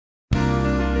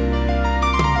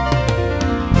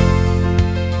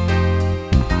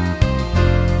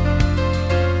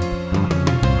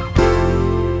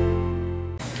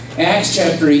Acts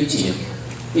chapter 18.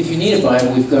 If you need a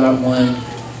Bible, we've got one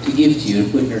to give to you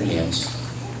to put in your hands.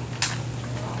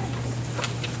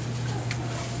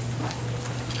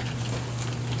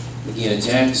 Again, it's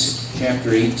Acts chapter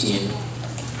 18.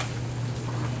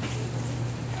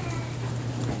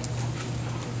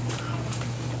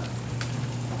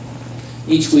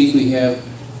 Each week we have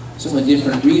someone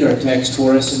different read our text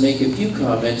for us and make a few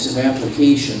comments of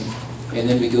application, and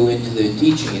then we go into the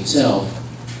teaching itself.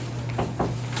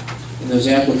 And those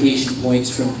application points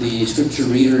from the scripture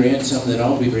reader and some that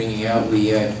I'll be bringing out, we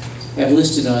have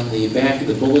listed on the back of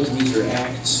the bulletin. These are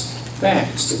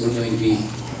facts that we're going to be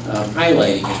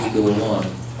highlighting as we go along.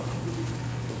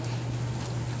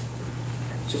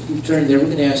 So if you've turned there, we're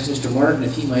going to ask Mr. Martin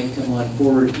if he might come on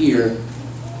forward here.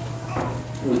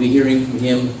 We'll be hearing from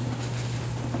him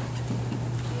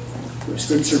for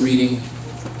scripture reading.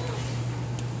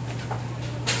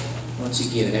 Once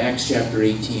again, in Acts chapter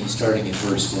 18, starting in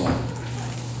verse 1.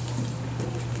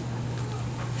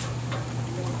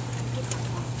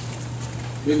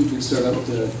 Maybe we can start out with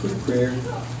a quick prayer.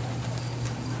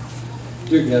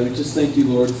 Dear God, we just thank you,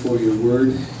 Lord, for your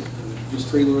word. Just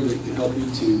pray, Lord, that you can help me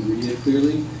to read it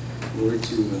clearly, Lord,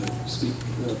 to speak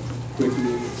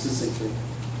quickly and succinctly.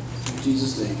 In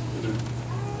Jesus' name, amen.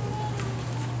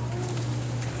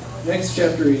 Acts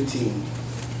chapter 18.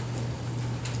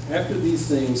 After these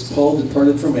things, Paul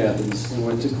departed from Athens and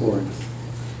went to Corinth.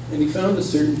 And he found a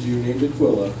certain Jew named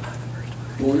Aquila,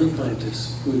 born in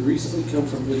Pontus, who had recently come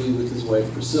from Italy with his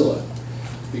wife Priscilla,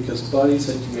 because Claudius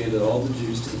had commanded all the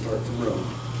Jews to depart from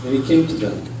Rome. And he came to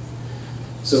them.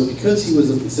 So because he was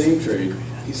of the same trade,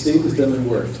 he stayed with them and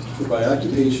worked, for by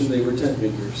occupation they were tent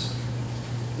makers.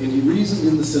 And he reasoned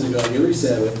in the synagogue every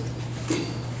Sabbath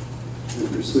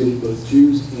and persuaded both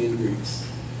Jews and Greeks.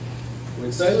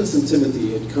 When Silas and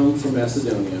Timothy had come from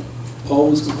Macedonia, Paul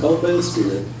was compelled by the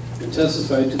Spirit and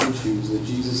testified to the Jews that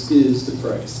Jesus is the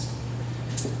Christ.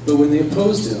 But when they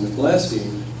opposed him and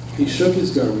blasphemed, he shook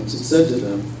his garments and said to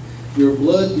them, "Your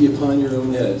blood be upon your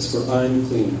own heads, for I am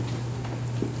clean.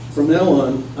 From now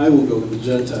on I will go to the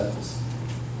Gentiles."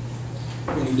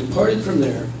 And he departed from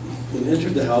there and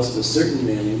entered the house of a certain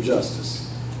man named Justus,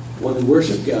 one who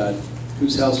worshipped God,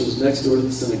 whose house was next door to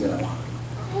the synagogue.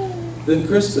 Then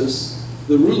Crispus,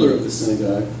 the ruler of the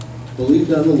synagogue,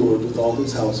 believed on the Lord with all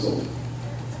his household.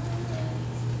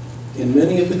 And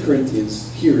many of the Corinthians,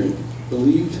 hearing,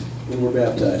 believed and were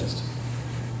baptized.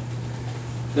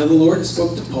 Now the Lord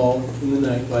spoke to Paul in the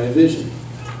night by a vision.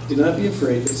 "Do not be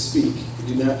afraid, but speak, and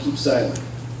do not keep silent.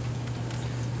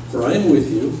 For I am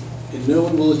with you, and no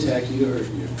one will attack you to hurt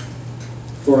you.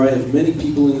 For I have many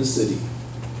people in the city."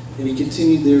 And he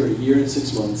continued there 1 year and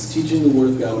 6 months, teaching the word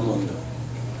of God among them.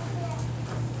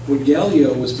 When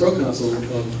Gallio was proconsul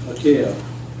of Achaia,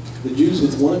 the Jews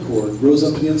with one accord rose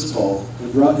up against Paul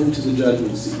and brought him to the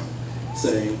judgment seat,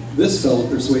 saying, "This fellow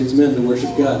persuades men to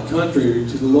worship God contrary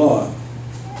to the law."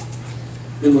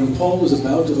 And when Paul was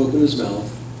about to open his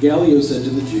mouth, Gallio said to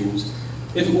the Jews,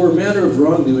 "If it were a matter of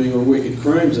wrongdoing or wicked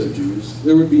crimes, O Jews,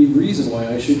 there would be reason why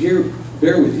I should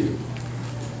bear with you.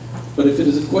 But if it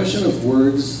is a question of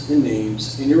words and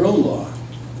names in your own law,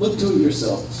 look to it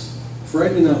yourselves, for I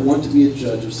do not want to be a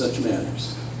judge of such matters."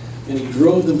 And he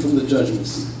drove them from the judgment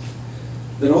seat.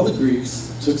 Then all the Greeks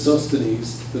took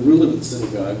Sosthenes, the ruler of the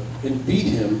synagogue, and beat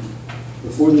him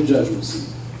before the judgment seat.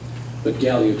 But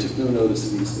Gallio took no notice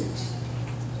of these things.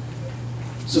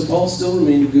 So Paul still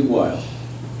remained a good while.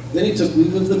 Then he took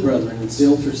leave of the brethren and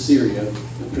sailed for Syria,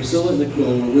 and Priscilla and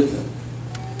Aquila were with him.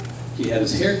 He had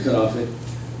his hair cut off at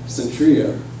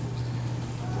Cenchrea,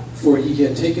 for he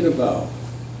had taken a vow.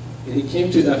 And he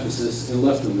came to Ephesus and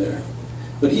left them there.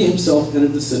 But he himself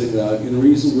entered the synagogue and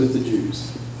reasoned with the Jews.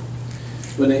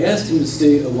 When they asked him to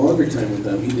stay a longer time with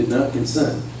them, he did not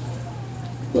consent,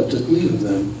 but took leave of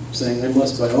them, saying, "I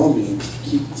must by all means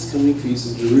keep this coming feast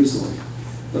in Jerusalem,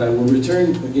 but I will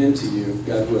return again to you,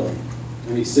 God willing."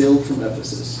 And he sailed from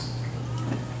Ephesus.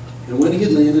 And when he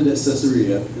had landed at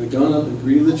Caesarea and had gone up and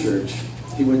greeted the church,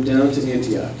 he went down to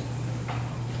Antioch.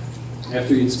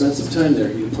 After he had spent some time there,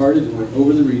 he departed and went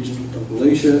over the region of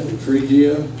Galatia and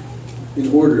Phrygia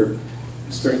in order,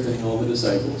 strengthening all the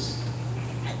disciples.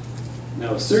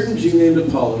 Now a certain Jew named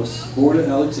Apollos, born at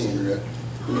Alexandria,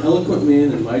 an eloquent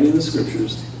man and mighty in the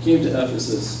Scriptures, came to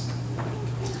Ephesus.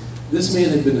 This man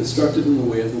had been instructed in the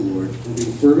way of the Lord, and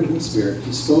being fervent in spirit,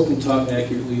 he spoke and taught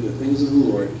accurately the things of the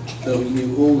Lord, though he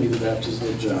knew only the baptism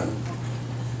of John.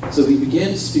 So he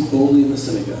began to speak boldly in the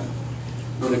synagogue.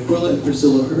 When Aquila and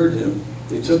Priscilla heard him,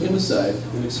 they took him aside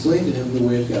and explained to him the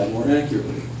way of God more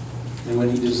accurately. And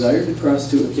when he desired to cross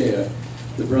to Achaia,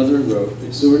 the brethren wrote,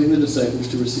 exhorting the disciples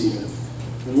to receive him.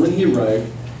 And when he arrived,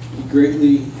 He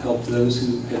greatly helped those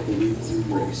who had believed through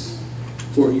grace.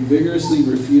 For he vigorously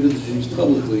refuted the Jews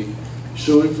publicly,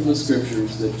 showing from the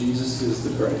Scriptures that Jesus is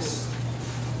the Christ.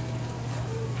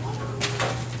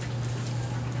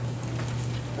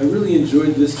 I really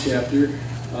enjoyed this chapter,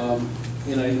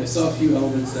 and I saw a few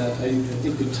elements that I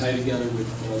think could tie together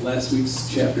with last week's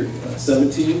chapter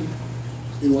 17.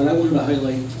 And what I wanted to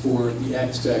highlight for the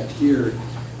aspect here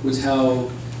was how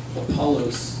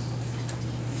Apollos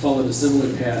followed a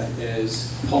similar path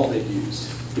as Paul had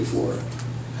used before.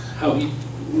 How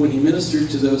when he ministered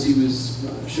to those he was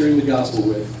sharing the gospel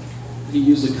with, he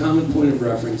used a common point of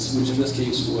reference, which in this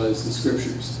case was the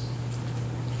Scriptures.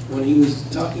 When he was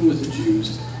talking with the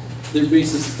Jews, their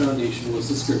basis and foundation was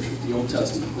the Scripture, the Old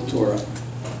Testament, the Torah.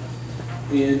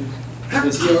 And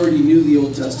as he already knew the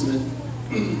Old Testament,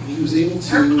 he was able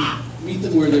to meet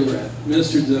them where they were at,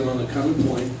 minister to them on a common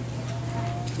point,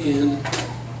 and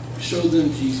show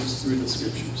them Jesus through the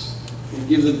Scriptures, and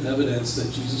give them evidence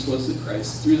that Jesus was the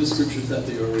Christ through the Scriptures that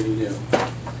they already knew.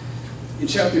 In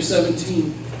chapter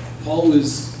 17, Paul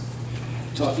was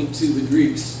talking to the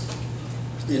Greeks,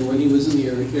 and when he was in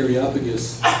the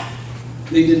Areopagus,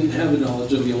 they didn't have a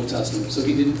knowledge of the Old Testament, so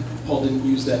Paul didn't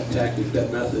use that tactic,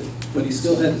 that method, but he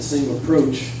still had the same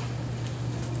approach.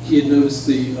 He had noticed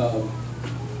the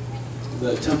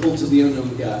temple to the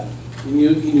unknown God. He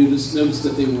noticed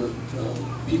that they were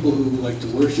people who liked to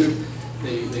worship.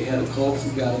 They had a call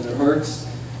from God in their hearts,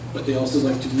 but they also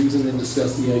liked to reason and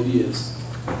discuss the ideas.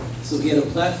 So he had a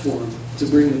platform to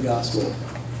bring the gospel.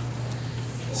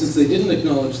 Since they didn't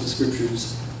acknowledge the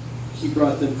Scriptures, he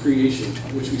brought them creation,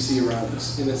 which we see around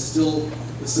us. And it's still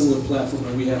a similar platform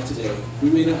that we have today. We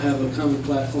may not have a common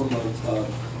platform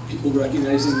of people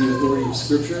recognizing the authority of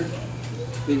Scripture.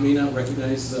 They may not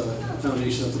recognize the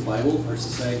foundation of the Bible. Our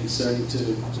society is starting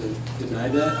to deny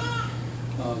that.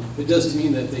 It doesn't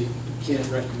mean that they can't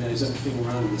recognize everything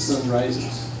around them. The sun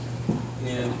rises.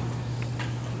 And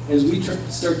as we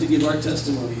start to give our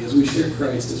testimony, as we share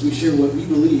Christ, as we share what we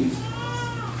believe,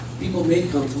 people may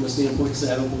come from a standpoint and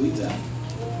say, I don't believe that.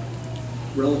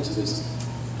 Relativism.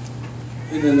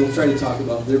 And then they'll try to talk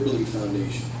about their belief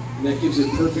foundation. And that gives a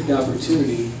perfect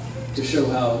opportunity to show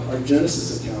how our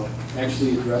Genesis account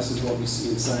actually addresses what we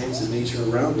see in science and nature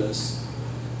around us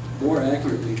more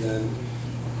accurately than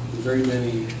the very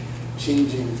many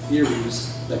changing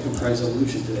theories that comprise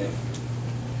evolution today.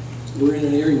 We're in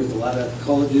an area with a lot of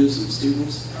colleges and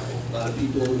students, a lot of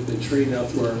people who have been trained out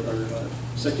through our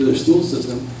secular school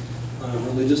system on a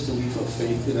religious belief of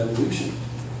faith in evolution.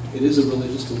 It is a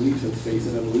religious belief of faith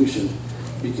in evolution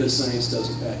because science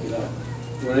doesn't back it up.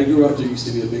 When I grew up, there used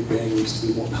to be a Big Bang. There used to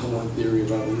be one theory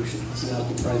of evolution. It's now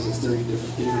comprised of 30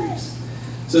 different theories.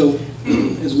 So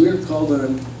as we're called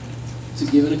on to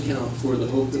give an account for the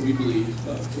hope that we believe,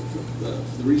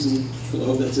 for the reason for the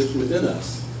hope that's within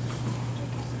us,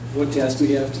 what task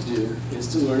we have to do is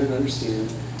to learn and understand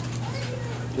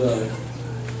the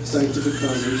scientific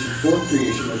foundation for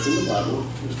creation that's in the Bible.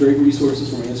 There's great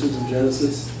resources from Answers in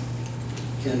Genesis,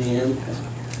 Ken Ham,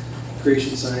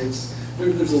 Creation Science.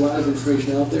 There's a lot of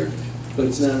information out there, but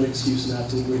it's not an excuse not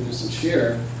to witness and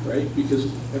share, right? Because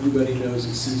everybody knows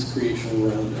and sees creation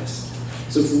around us.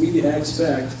 So for me, the Acts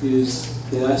fact is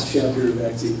the last chapter of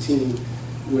Acts 18,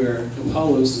 where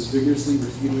Apollos is vigorously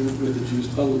refuting with the Jews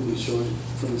publicly, showing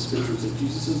from the Scriptures that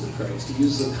Jesus is the Christ. He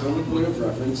uses a common point of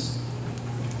reference,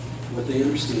 what they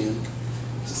understand.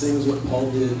 It's the same as what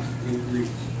Paul did in Greek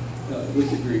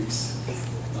with the Greeks.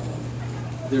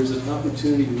 There's an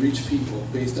opportunity to reach people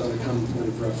based on a common point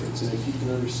of reference. And if you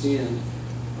can understand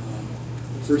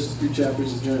the first 3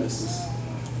 chapters of Genesis,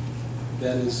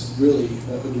 that is really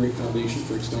a great foundation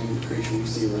for explaining the creation we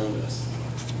see around us.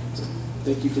 So,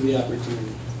 thank you for the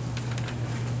opportunity.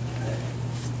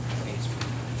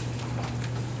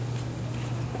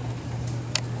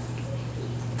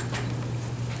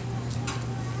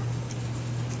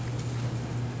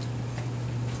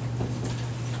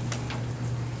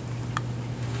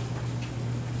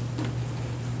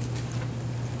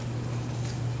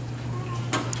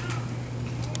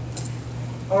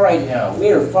 All right, now,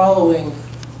 we are following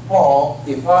Paul,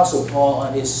 the Apostle Paul,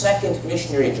 on his second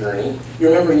missionary journey. You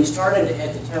remember he started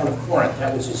at the town of Corinth.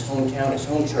 That was his hometown, his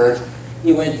home church.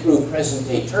 He went through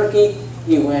present-day Turkey.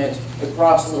 He went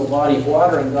across a little body of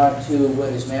water and got to what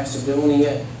is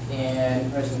Macedonia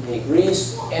and present-day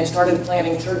Greece, and started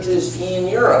planting churches in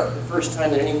Europe, the first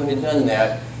time that anyone had done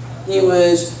that. He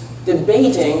was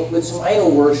debating with some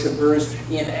idol worshippers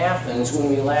in Athens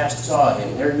when we last saw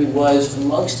him. There he was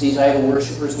amongst these idol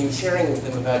worshippers, and he was sharing with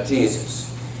them about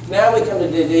Jesus. Now we come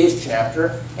to today's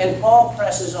chapter, and Paul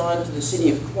presses on to the city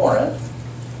of Corinth,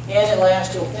 And at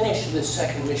last, he'll finish this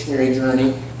second missionary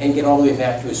journey and get all the way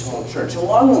back to his home church.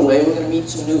 Along the way, we're going to meet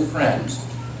some new friends.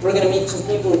 We're going to meet some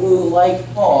people who, like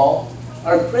Paul,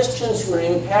 are Christians who are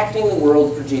impacting the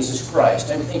world for Jesus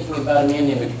Christ. I'm thinking about a man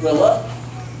named Aquila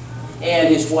and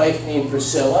his wife named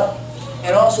Priscilla,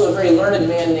 and also a very learned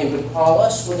man named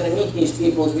Apollos. We're going to meet these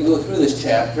people as we go through this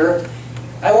chapter.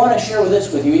 I want to share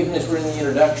this with you, even as we're in the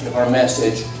introduction of our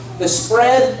message. The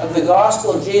spread of the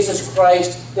gospel of Jesus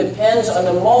Christ depends on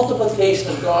the multiplication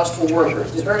of gospel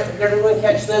workers. Did everyone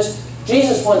catch this?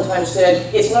 Jesus one time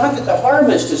said, it's not that the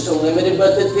harvest is so limited,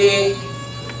 but that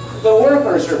the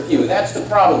workers are few. That's the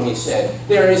problem, he said.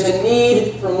 There is a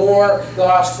need for more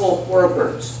gospel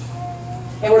workers.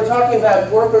 And we're talking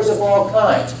about workers of all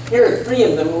kinds. Here are 3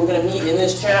 of them we're going to meet in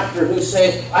this chapter who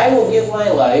say, I will give my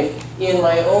life in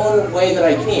my own way that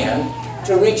I can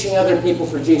to reaching other people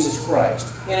for Jesus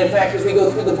Christ. And in fact, as we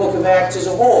go through the book of Acts as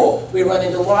a whole, we run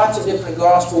into lots of different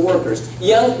gospel workers.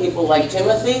 Young people like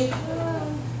Timothy,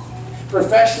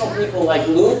 professional people like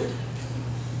Luke,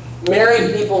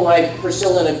 married people like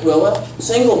Priscilla and Aquila,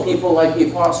 single people like the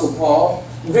Apostle Paul,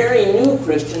 very new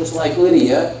Christians like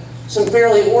Lydia, some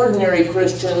fairly ordinary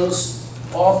Christians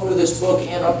all through this book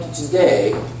and up to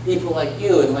today, people like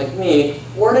you and like me,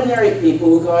 ordinary people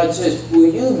who God says,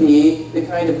 will you be the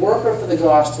kind of worker for the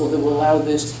gospel that will allow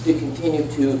this to continue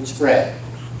to spread?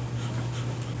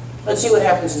 Let's see what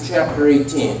happens in chapter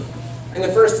 18. In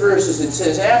the first verses it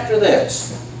says, after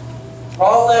this,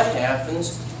 Paul left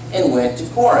Athens and went to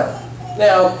Corinth.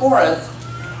 Now, Corinth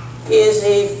is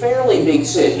a fairly big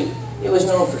city. It was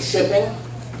known for shipping.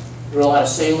 There were a lot of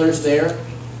sailors there.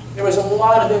 There was a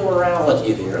lot of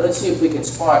immorality there. Let's see if we can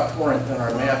spot Corinth on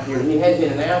our map here. He had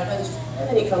been in Athens, and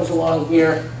then he comes along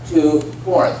here to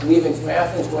Corinth. Leaving from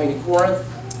Athens, going to Corinth.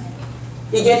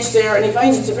 He gets there, and he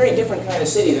finds it's a very different kind of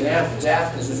city than Athens.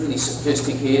 Athens was really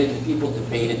sophisticated, and people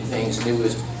debated things, and it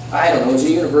was, I don't know, it was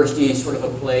a university sort of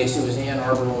a place. It was Ann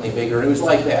Arbor, only bigger. It was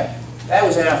like that. That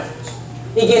was Athens.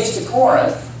 He gets to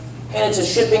Corinth, and it's a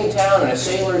shipping town and a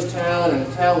sailor's town and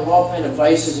a town with all kinds of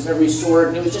vices of every sort.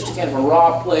 And it was just a kind of a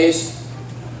raw place.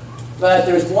 But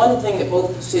there's one thing that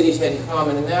both cities had in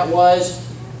common, and that was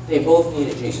they both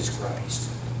needed Jesus Christ.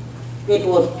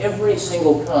 People of every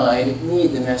single kind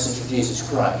need the message of Jesus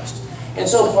Christ. And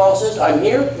so Paul says, I'm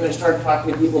here, I'm going to start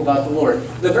talking to people about the Lord.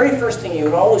 The very first thing he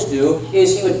would always do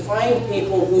is he would find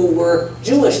people who were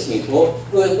Jewish people,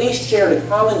 who at least shared a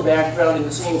common background in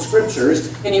the same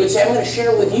scriptures, and he would say, I'm going to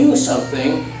share with you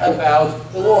something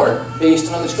about the Lord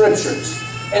based on the scriptures.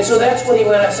 And so that's what he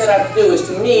set out to do, is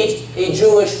to meet a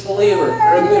Jewish believer,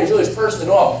 or a Jewish person at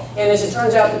all. And as it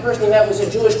turns out, the person he met was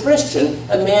a Jewish Christian,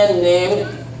 a man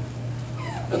named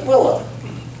Aquila.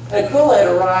 And Aquila had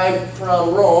arrived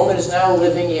from Rome and is now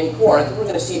living in Corinth. We're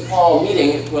going to see Paul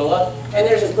meeting Aquila. And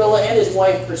there's Aquila and his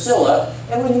wife Priscilla.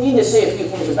 And we need to say a few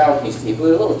things about these people.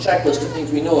 There's a little checklist of things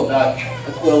we know about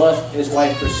Aquila and his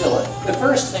wife Priscilla. The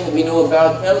first thing that we know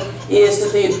about them is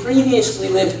that they had previously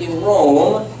lived in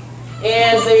Rome,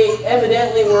 and they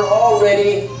evidently were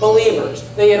already believers.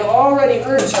 They had already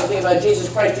heard something about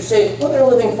Jesus Christ. You say, well, they're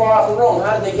living far from Rome.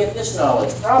 How did they get this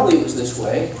knowledge? Probably it was this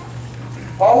way.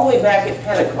 All the way back at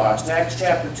Pentecost, Acts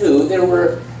chapter 2, there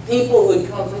were people who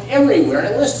had come from everywhere,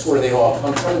 and it lists where they all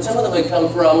come from, and some of them had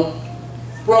come from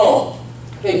Rome.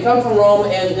 They had come from Rome,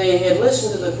 and they had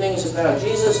listened to the things about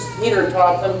Jesus. Peter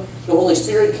taught them, the Holy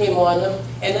Spirit came on them,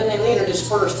 and then they later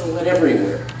dispersed and went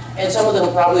everywhere. And some of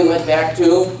them probably went back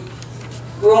to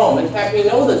Rome. In fact, we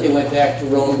know that they went back to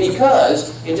Rome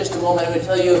because, in just a moment, I'm going to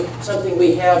tell you something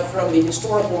we have from the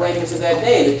historical writings of that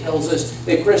day that tells us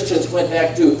that Christians went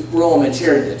back to Rome and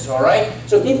shared this, all right?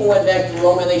 So people went back to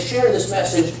Rome and they shared this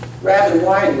message rather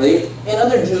widely, and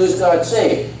other Jews got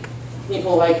saved.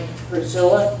 People like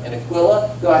Priscilla and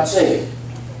Aquila got saved.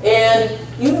 And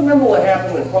you remember what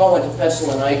happened when Paul went to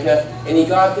Thessalonica, and he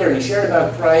got there and he shared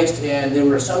about Christ, and there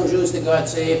were some Jews that got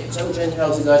saved, and some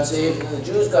Gentiles that got saved, and the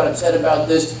Jews got upset about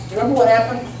this. Do you remember what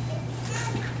happened?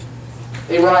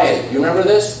 They rioted. You remember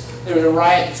this? There was a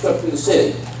riot that swept through the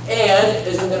city. And,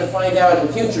 as we're going to find out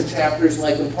in future chapters,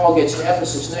 like when Paul gets to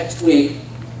Ephesus next week,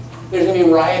 there's going to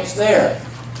be riots there.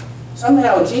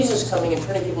 Somehow, Jesus coming and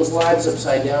turning people's lives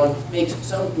upside down makes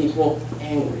some people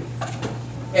angry.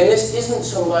 And this isn't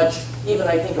so much even,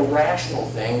 I think, a rational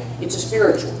thing. It's a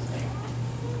spiritual thing.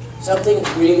 Something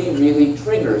really, really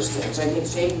triggers things. I think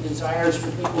Satan desires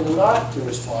for people not to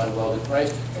respond well to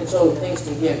Christ, and so things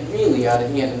can get really out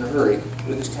of hand in a hurry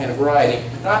with this kind of rioting.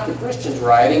 Not the Christians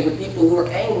rioting, but people who are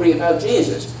angry about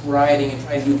Jesus rioting and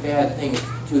trying to do bad things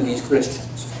to these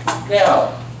Christians.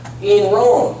 Now, in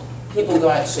Rome, people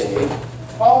got saved.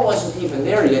 Paul wasn't even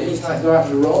there yet. He's not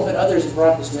gotten to Rome, but others have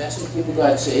brought this message. People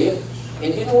got saved.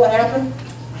 And do you know what happened?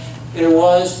 There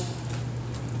was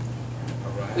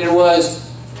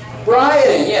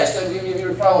rioting. Yes, if you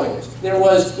were following this. There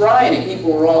was rioting.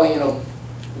 People were all,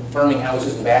 burning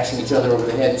houses and bashing each other over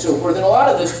the head and so forth. And a lot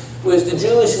of this was the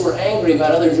Jews who were angry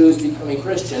about other Jews becoming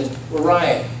Christians were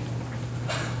rioting.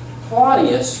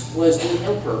 Claudius was the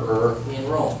emperor in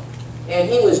Rome. And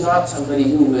he was not somebody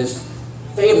who was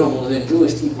favorable to the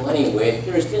Jewish people anyway.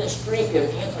 There has been a streak of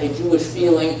anti-Jewish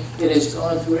feeling that has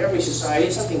gone through every society.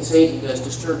 It's something Satan does to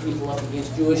stir people up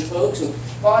against Jewish folks, and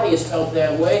Claudius felt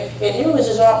that way. And here was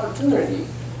his opportunity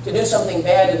to do something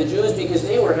bad to the Jews because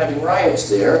they were having riots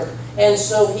there. And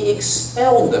so he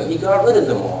expelled them. He got rid of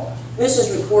them all. This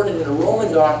is recorded in a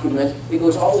Roman document that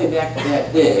goes all the way back to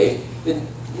that day. The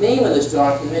name of this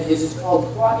document it's called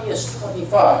Claudius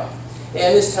 25.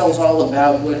 And this tells all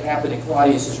about what happened in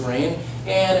Claudius' reign.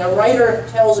 And a writer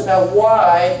tells about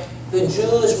why the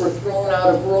Jews were thrown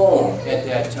out of Rome at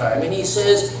that time. And he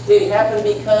says it happened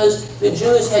because the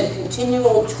Jews had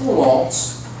continual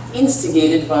tumults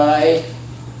instigated by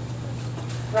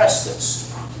Chrestus.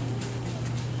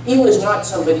 He was not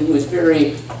somebody who was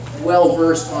very well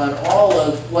versed on all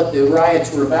of what the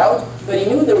riots were about, but he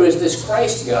knew there was this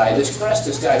Christ guy, this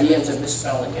Chrestus guy. He ends up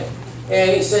misspelling it.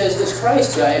 And he says this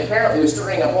Christ guy apparently was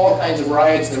stirring up all kinds of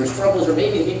riots. There was troubles, or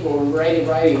maybe people were writing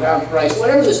about Christ.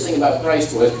 Whatever this thing about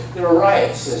Christ was, there were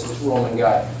riots, says this Roman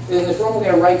guy. And this Roman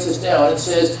guy writes this down and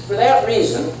says, for that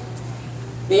reason,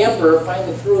 the emperor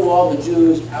finally threw all the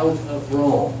Jews out of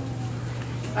Rome.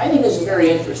 I think this is very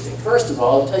interesting. First of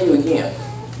all, I'll tell you again,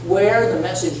 where the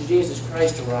message of Jesus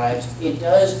Christ arrives, it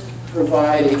does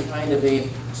provide a kind of a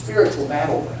spiritual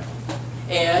battleground.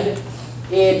 And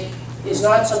it is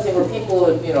not something where people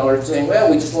are saying,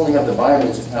 well, we just only have the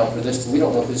Bible to account for this, but we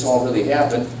don't know if this all really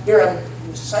happened. Here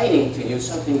I'm citing to you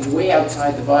something that's way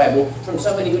outside the Bible from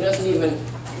somebody who doesn't even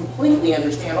completely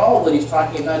understand all of what he's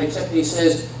talking about, except that he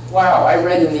says, wow, I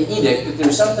read in the edict that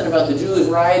there's something about the Jews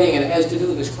rioting and it has to do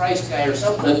with this Christ guy or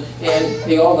something, and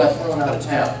they all got thrown out of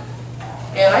town.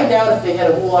 And I doubt if they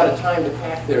had a whole lot of time to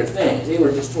pack their things. They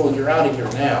were just told, you're out of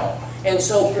here now. And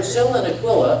so Priscilla and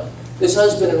Aquila, this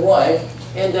husband and wife,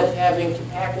 end up having to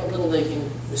pack what little they can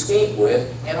escape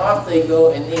with, and off they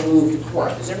go and they move to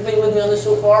Corinth. Is everybody with me on this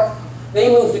so far? They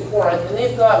move to Corinth, and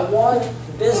they've got one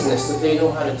business that they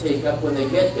know how to take up when they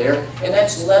get there, and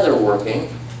that's leather working,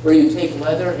 where you take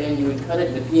leather and you would cut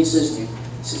it into pieces, and you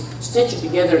stitch it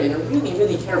together in a really,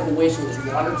 really careful way so it's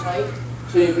watertight,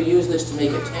 so you could use this to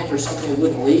make a tent or something that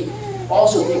wouldn't leak.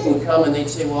 Also, people would come and they'd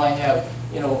say, well, I have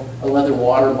a leather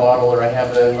water bottle, or I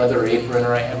have a leather apron,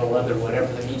 or I have a leather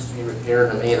whatever that needs to be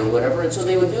repaired or made or whatever. And so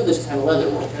they would do this kind of leather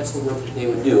work. That's the work that they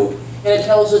would do. And it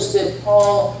tells us that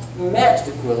Paul met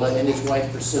Aquila and his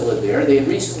wife Priscilla there. They had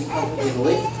recently come from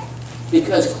Italy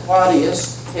because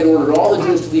Claudius had ordered all the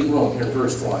Jews to leave Rome, here in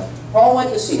verse 1. Paul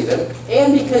went to see them,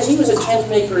 and because he was a tent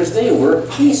maker as they were,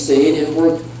 he stayed and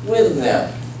worked with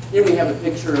them. Here we have a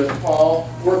picture of Paul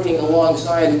working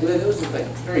alongside. Those look like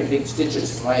very big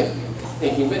stitches from my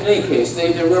thinking. But in any case,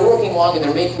 they're working along and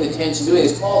they're making the tents and doing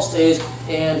this. Paul stays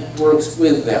and works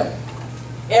with them.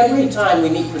 Every time we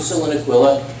meet Priscilla and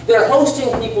Aquila, they're hosting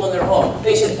people in their home.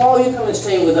 They said, Paul, you come and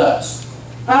stay with us.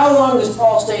 How long does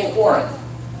Paul stay in Corinth?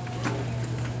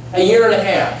 A year and a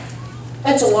half.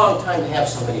 That's a long time to have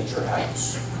somebody at your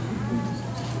house.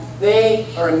 They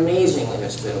are amazingly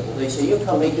hospitable. They say, you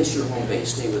come make this your home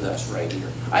base, stay with us right here.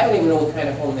 I don't even know what kind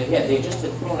of home they had. They just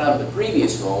had thrown out of the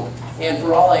previous home, and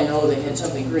for all I know, they had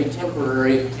something very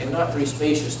temporary and not very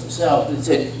spacious themselves that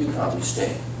said, you come, you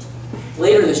stay.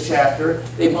 Later this chapter,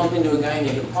 they bump into a guy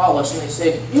named Apollos, and they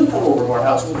say, you come over to our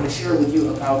house, we're going to share with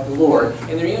you about the Lord.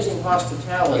 And they're using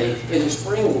hospitality as a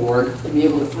springboard to be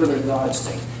able to further God's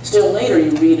thing. Still later,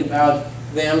 you read about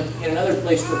them in another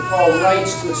place where Paul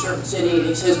writes to a certain city, and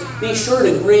he says, be sure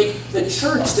to greet the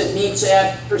church that meets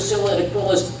at Priscilla and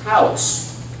Aquila's house.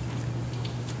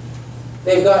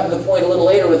 They've gotten to the point a little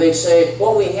later where they say,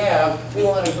 what we have, we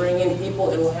want to bring in people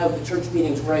and we'll have the church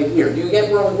meetings right here. Do you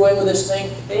get where I'm going with this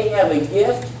thing? They have a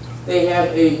gift, they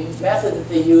have a method that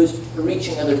they use for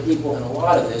reaching other people, and a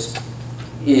lot of this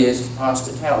is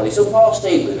hospitality. So Paul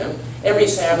stayed with them. Every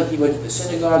Sabbath he went to the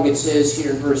synagogue, it says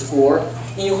here in verse 4.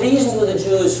 He reasoned with the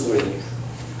Jews who were there,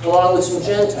 along with some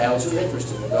Gentiles who were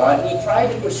interested in God. He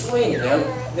tried to persuade them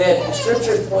that the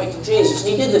Scriptures point to Jesus,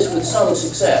 and he did this with some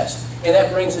success. And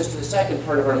that brings us to the second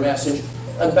part of our message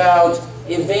about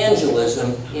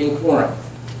evangelism in Corinth.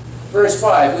 Verse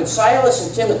 5, when Silas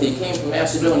and Timothy came from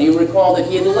Macedonia, you recall that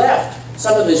he had left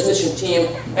some of his mission team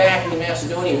back in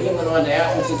Macedonia, and he went on to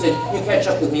Athens and said, you catch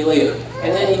up with me later.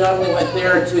 And then he not only went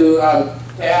there to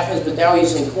to Athens, but now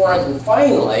he's in Corinth, and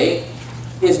finally,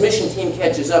 his mission team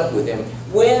catches up with him.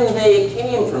 When they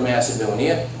came from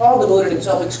Macedonia, Paul devoted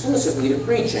himself exclusively to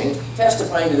preaching,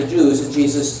 testifying to the Jews that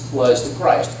Jesus was the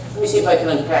Christ. Let me see if I can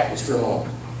unpack this for a moment.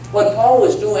 What Paul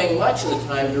was doing much of the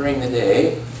time during the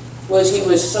day was he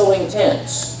was sewing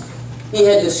tents. He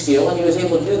had the skill, and he was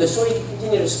able to do this so he could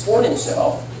continue to support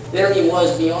himself. There he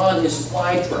was beyond his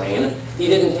supply train. He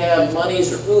didn't have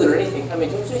monies or food or anything coming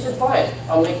to him, so he said, fine,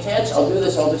 I'll make tents, I'll do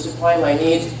this, I'll just supply my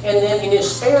needs. And then in his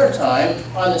spare time,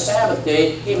 on the Sabbath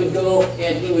day, he would go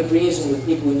and he would reason with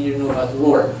people who needed to know about the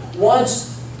Lord.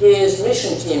 Once his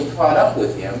mission team caught up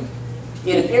with him,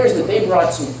 it appears that they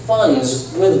brought some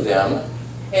funds with them,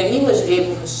 and he was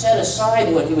able to set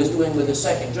aside what he was doing with his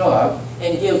second job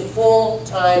and give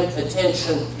full-time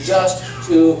attention just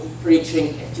to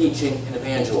preaching and teaching and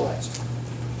evangelizing.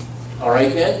 All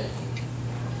right, then?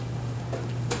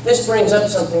 This brings up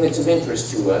something that's of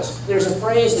interest to us. There's a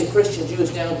phrase that Christians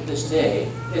use down to this day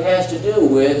that has to do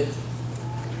with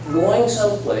going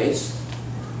someplace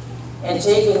and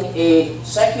taking a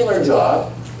secular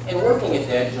job and working at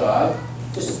that job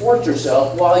to support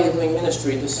yourself while you're doing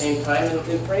ministry at the same time. And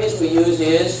the phrase we use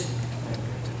is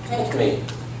tent making.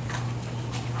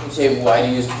 You say, why do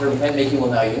you use the term tent making?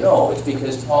 Well, now you know. It's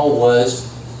because Paul was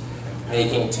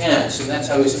making tents, and that's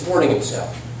how he was supporting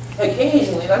himself.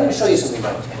 Occasionally, and I'm going to show you something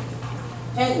about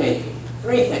tent making.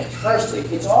 Three things. Firstly,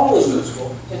 it's always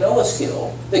useful to know a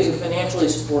skill that can financially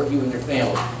support you and your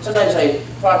family. Sometimes I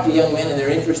talk to young men and they're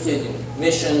interested in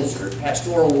missions or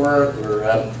pastoral work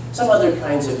or some other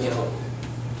kinds of,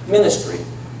 ministry.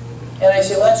 And I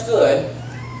say, well, that's good.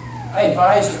 I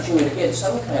advise that you would get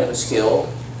some kind of a skill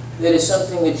that is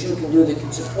something that you can do that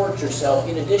can support yourself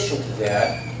in addition to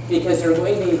that, because there are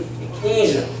going to be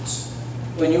occasions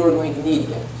when you are going to need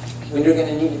them, when you're going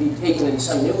to need to be taken in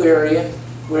some new area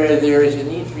where there is a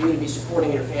need for you to be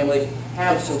supporting your family.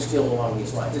 Have some skill along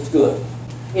these lines. It's good.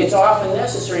 It's often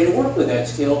necessary to work with that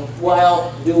skill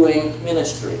while doing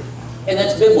ministry. And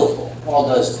that's biblical. Paul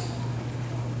does that.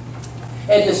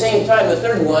 At the same time, the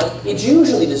third one, it's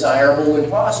usually desirable, when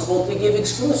possible, to give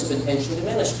exclusive attention to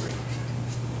ministry.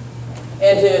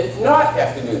 And to not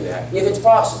have to do that, if it's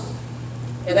possible.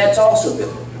 And that's also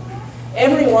biblical.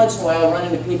 Every once in a while I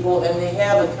run into people and they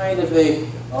have a kind of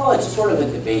it's sort of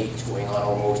a debate that's going on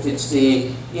almost. It's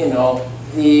the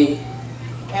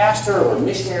pastor or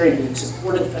missionary being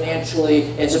supported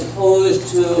financially as opposed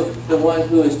to the one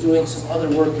who is doing some other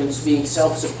work and is being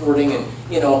self-supporting, and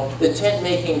the tent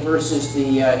making versus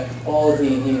the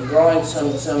drawing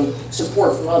some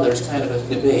support from others kind of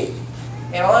a debate.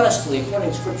 And honestly,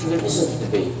 according to Scripture, there isn't a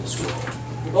debate in this world.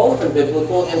 Both are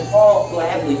biblical, and Paul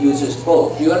gladly uses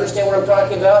both. Do you understand what I'm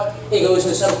talking about? He goes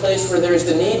to some place where there's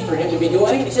the need for him to be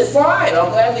doing it. He says, fine, I'll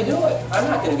gladly do it. I'm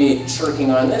not going to be shirking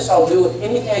on this. I'll do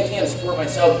anything I can to support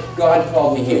myself. God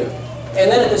called me here. And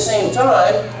then at the same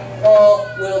time, Paul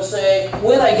will say,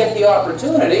 when I get the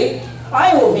opportunity,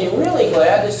 I will be really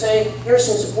glad to say, here's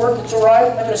some support that's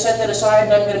arrived. I'm going to set that aside,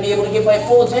 and I'm going to be able to give my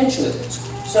full attention to this.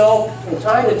 So from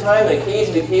time to time, and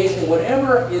occasion to occasion,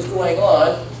 whatever is going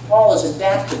on, Paul is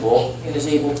adaptable and is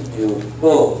able to do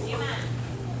both.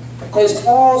 As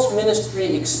Paul's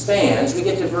ministry expands, we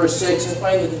get to verse 6 and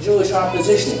find that the Jewish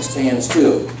opposition expands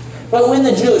too. But when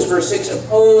the Jews, verse 6,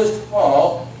 opposed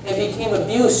Paul and became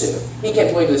abusive, he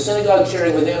kept going to the synagogue,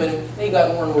 sharing with them, and they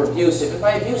got more and more abusive. And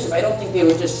by abusive, I don't think they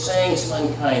were just saying some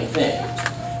unkind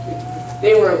things.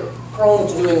 They were prone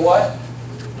to doing what?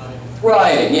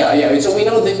 Rioting, yeah. So we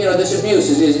know that this abuse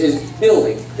is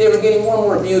building. They were getting more and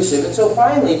more abusive. And so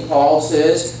finally Paul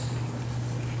says,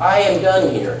 I am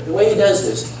done here. The way he does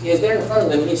this is there in front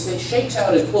of them, he shakes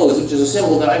out his clothes, which is a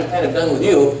symbol that I'm kind of done with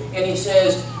you, and he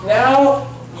says, now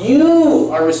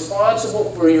you are responsible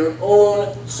for your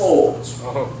own souls.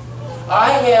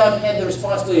 I have had the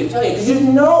responsibility to tell you, because you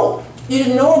didn't know. You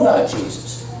didn't know about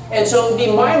Jesus. And so it would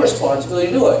be my responsibility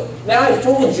to do it. Now I've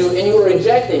told you, and you are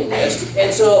rejecting this,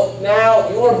 and so now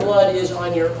your blood is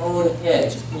on your own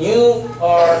heads. You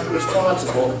are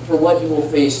responsible for what you will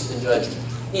face in judgment.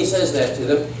 He says that to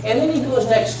them. And then he goes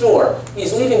next door.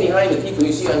 He's leaving behind the people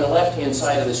you see on the left-hand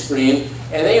side of the screen,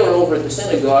 and they were over at the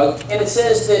synagogue. And it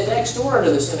says that next door to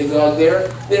the synagogue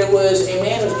there was a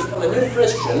man who's become a new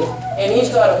Christian, and he's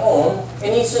got a home,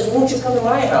 and he says, won't you come to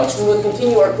my house, and we'll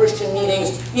continue our Christian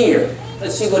meetings here.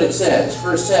 Let's see what it says.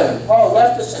 Verse 7. Paul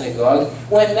left the synagogue,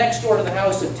 went next door to the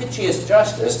house of Titius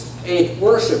Justus, a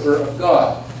worshiper of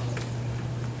God.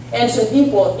 And some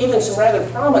people, even some rather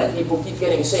prominent people, keep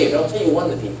getting saved. I'll tell you one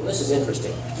of the people. This is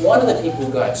interesting. One of the people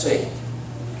who got saved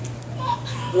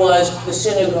was the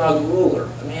synagogue ruler,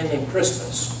 a man named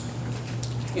Crispus.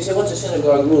 You say, what's a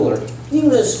synagogue ruler? He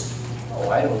was,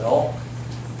 I don't know.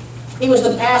 He was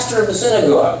the pastor of the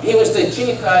synagogue. He was the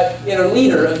chief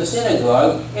leader of the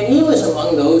synagogue, and he was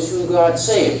among those who got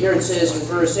saved. Here it says in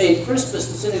verse 8, Crispus,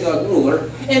 the synagogue ruler,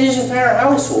 and his entire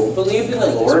household believed in the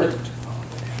Lord,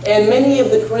 and many of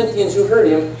the Corinthians who heard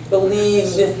him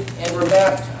believed and were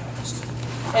baptized.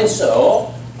 And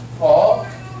so, Paul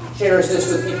shares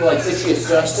this with people like Titius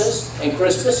Justus and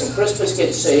Crispus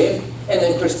gets saved, and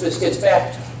then Crispus gets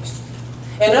baptized.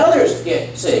 And others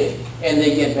get saved, and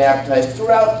they get baptized.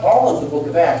 Throughout all of the book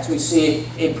of Acts, we see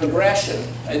a progression,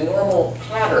 a normal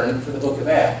pattern for the book of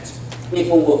Acts.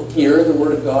 People will hear the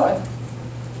Word of God,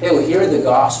 they will hear the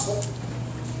gospel,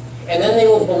 and then they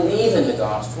will believe in the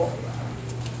gospel,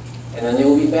 and then they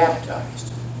will be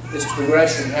baptized. This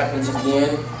progression happens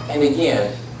again and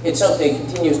again. It's something that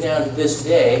continues down to this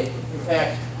day. In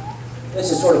fact,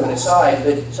 this is sort of an aside,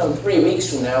 but some 3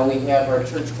 weeks from now we have our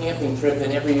church camping trip,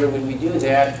 and every year when we do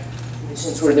that,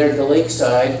 since we're there at the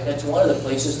lakeside, that's one of the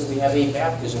places that we have a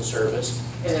baptism service,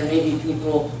 and there may be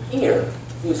people here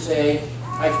who say,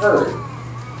 I've heard,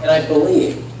 and I've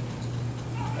believed,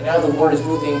 and now the Lord is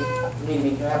moving for me to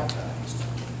be baptized.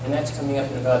 And that's coming up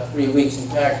in about 3 weeks. In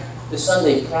fact, the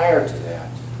Sunday prior to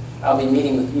that, I'll be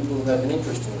meeting with people who have an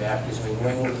interest in baptism and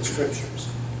going over the Scriptures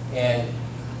and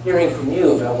hearing from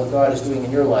you about what God is doing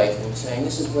in your life and saying,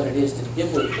 this is what it is that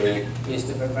biblically is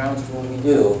the grounds for what we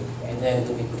do, and then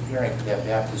we'll be preparing for that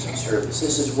baptism service.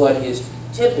 This is what is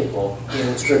typical in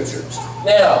the Scriptures.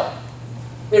 Now,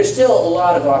 there's still a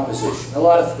lot of opposition, a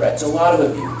lot of threats, a lot of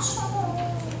abuse.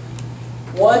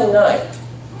 One night,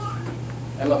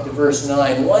 I'm up to verse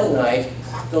 9, one night,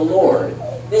 the Lord,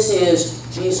 this is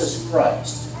Jesus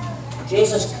Christ.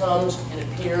 Jesus comes and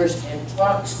appears and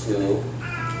talks to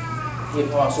the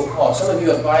Apostle Paul. Some of you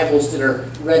have Bibles that are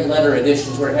red letter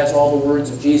editions where it has all the words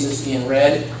of Jesus in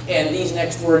red, and these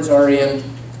next words are in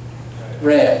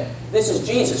red. This is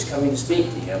Jesus coming to speak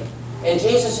to him, and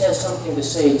Jesus has something to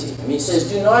say to him. He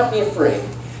says, do not be afraid.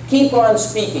 Keep on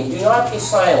speaking. Do not be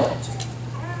silent.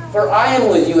 For I am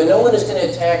with you, and no one is going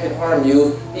to attack and harm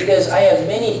you, because I have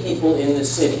many people in this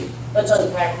city. Let's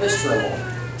unpack this for a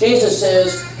moment. Jesus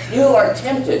says, you are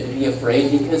tempted to be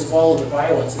afraid because of all of the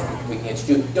violence that will come against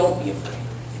you. Don't be afraid.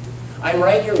 I'm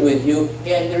right here with you,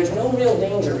 and there's no real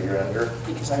danger you're under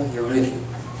because I'm here with you.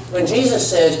 When Jesus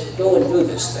says, go and do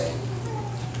this thing,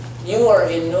 you are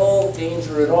in no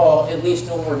danger at all, at least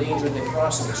no more danger than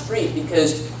crossing the street,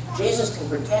 because Jesus can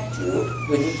protect you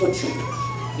when he puts you here.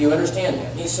 Do you understand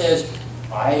that? He says,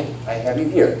 I have you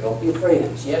here. Don't be afraid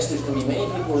of this. Yes, there's going to be many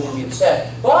people who are going to be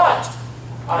upset, but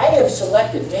I have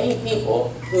selected many people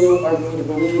who are going to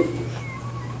believe you.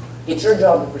 It's your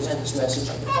job to present this message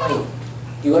and to find them.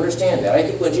 Do you understand that? I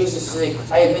think when Jesus is saying,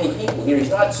 I have many people here, he's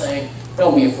not saying,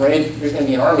 don't be afraid, there's going to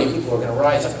be an army of people who are going to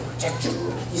rise up and protect you.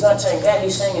 He's not saying that.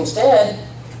 He's saying instead,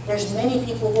 there's many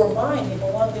people who are mine, they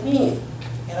belong to me.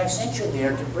 And I've sent you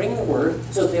there to bring the word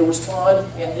so that they respond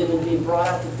and it'll be brought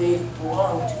out that they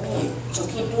belong to me. So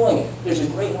keep doing it. There's a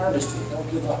great harvest here. Don't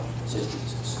give up, says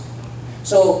Jesus.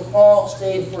 So Paul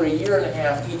stayed for 1.5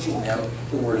 years teaching them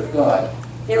the Word of God.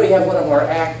 Here we have one of our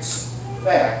Acts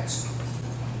facts.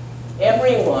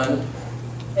 Everyone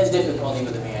has difficulty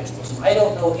with evangelism. I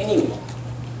don't know anyone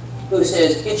who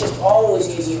says it's just always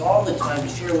easy all the time to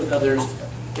share with others.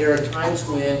 There are times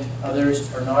when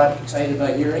others are not excited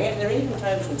about hearing it, and there are even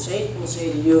times when Satan will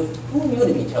say to you, who are you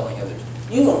to be telling others?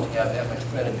 You don't have that much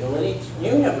credibility.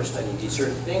 You never studied these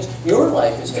certain things. Your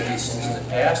life has had these sins in the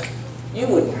past. You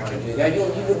wouldn't want to do that. You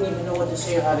wouldn't even know what to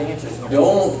say or how to answer it.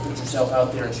 Don't put yourself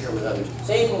out there and share with others.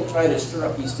 Satan will try to stir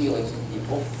up these feelings in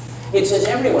people. It says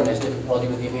everyone has difficulty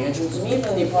with the evangelism.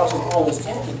 Even the Apostle Paul was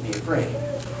tempted to be afraid.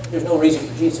 There's no reason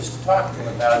for Jesus to talk to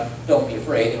him about don't be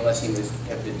afraid unless he was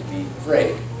tempted to be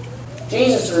afraid.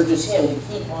 Jesus urges him to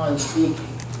keep on speaking.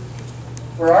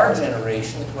 For our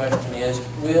generation, the question is,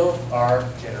 will our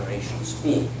generation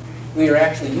speak? We are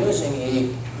actually using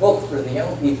a book for the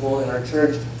young people in our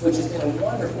church, which has been a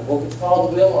wonderful book. It's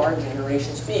called Will Our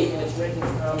Generation Speak? And it's written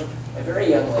from a very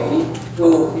young lady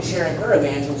who is sharing her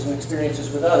evangelism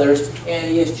experiences with others,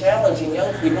 and he is challenging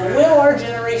young people, will our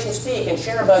generation speak and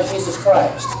share about Jesus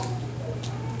Christ?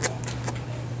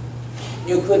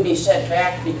 You could be set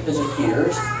back because of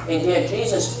fears, and yet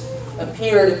Jesus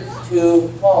appeared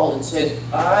to Paul and said,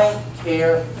 I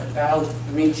care about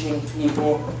reaching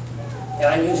people, and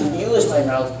I'm using you as my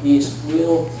mouthpiece.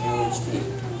 Will you speak?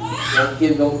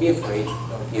 Don't be afraid.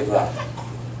 Don't give up.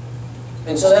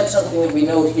 And so that's something that we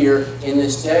note here in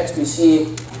this text. We see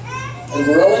a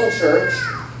growing church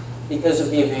because of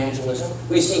the evangelism.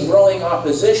 We see growing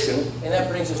opposition, and that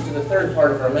brings us to the third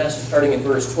part of our message, starting in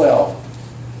verse 12.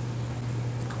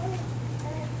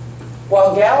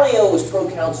 While Gallio was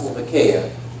proconsul of Achaia,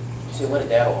 you say, what did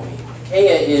that all mean?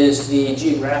 Achaia is the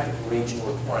geographical region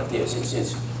where Corinth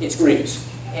is. It's Greece.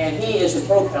 And he is the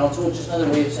proconsul, which is another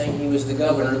way of saying he was the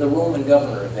governor, the Roman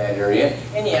governor of that area,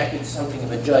 and he acted something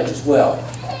of a judge as well.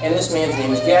 And this man's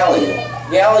name is Gallio.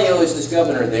 Gallio is this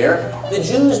governor there. The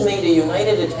Jews made a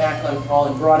united attack on Paul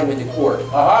and brought him into court.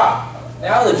 Aha!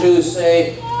 Now the Jews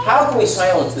say, how can we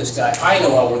silence this guy? I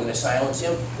know how we're going to silence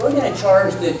him. We're going to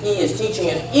charge that he is teaching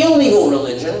an illegal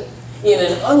religion in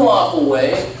an unlawful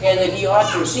way, and that he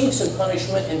ought to receive some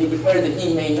punishment and be declared that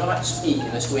he may not speak in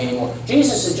this way anymore.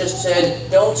 Jesus has just said,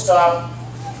 don't stop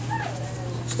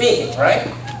speaking,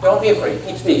 right? Don't be afraid,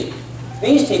 keep speaking.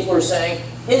 These people are saying,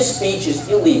 his speech is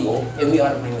illegal, and we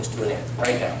ought to bring this to an end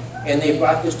right now. And they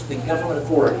brought this to the government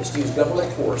authorities, to use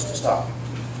government force to stop him.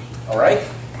 All right?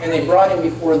 And they brought him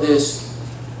before this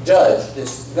judge,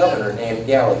 this governor named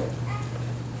Gallio.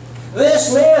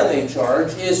 This man, they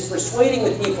charge, is persuading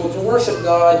the people to worship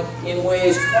God in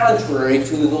ways contrary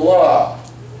to the law.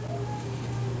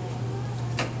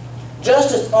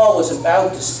 Just as Paul was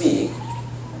about to speak,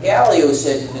 Gallio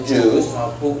said to the Jews, and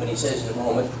I'll quote what he says in a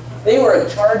moment, they were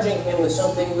charging him with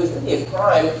something that was really a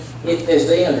crime, as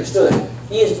they understood it.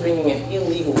 He is bringing an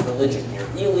illegal religion here,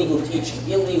 illegal teaching,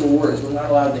 illegal words. We're not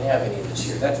allowed to have any of this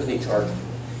here. That's what they charged him.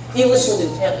 He listened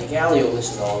intently. Gallio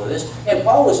listened to all of this. And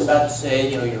Paul was about to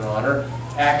say, Your Honor,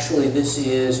 actually this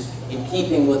is in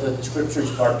keeping with what the scriptures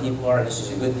of our people are, and this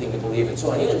is a good thing to believe, and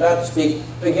so on. He was about to speak,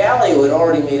 but Gallio had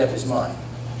already made up his mind.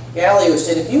 Gallio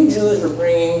said, if you Jews were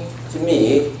bringing to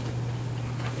me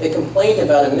a complaint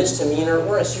about a misdemeanor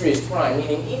or a serious crime,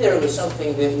 meaning either it was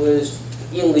something that was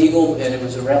illegal and it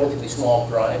was a relatively small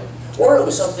crime, or it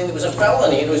was something that was a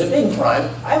felony and it was a big crime,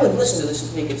 I would listen to this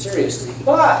and take it seriously.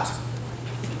 But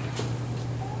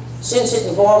since it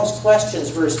involves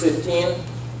questions, verse 15,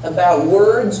 about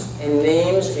words and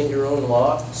names in your own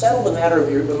law, settle the matter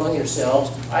among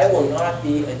yourselves. I will not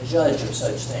be a judge of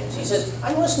such things. He says,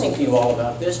 I'm listening to you all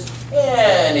about this,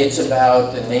 and it's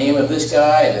about the name of this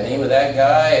guy and the name of that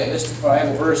guy and this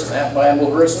Bible verse and that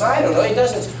Bible verse, and I don't know.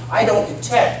 I don't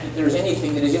detect that there's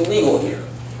anything that is illegal here.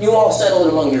 You all settle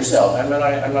it among yourselves. I'm not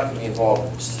going to be involved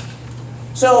in this.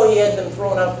 So he had them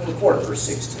thrown out from the court, verse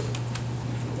 16.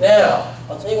 Now,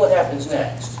 I'll tell you what happens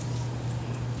next.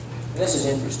 This is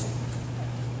interesting.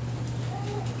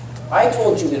 I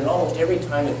told you that in almost every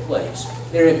time and place,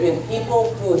 there have been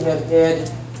people who have had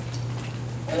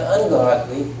an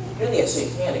ungodly, really a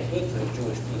satanic hatred of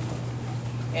Jewish people.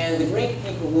 And the Greek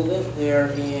people who lived there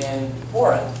in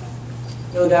Corinth,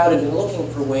 no doubt have been looking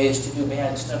for ways to do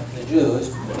bad stuff to the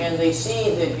Jews, and they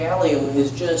see that Gallio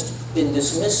has just been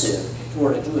dismissive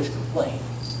toward a Jewish complaint.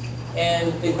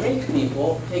 And the Greek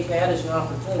people take that as an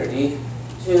opportunity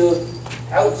to,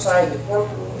 outside the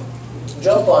courtroom,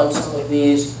 jump on some of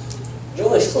these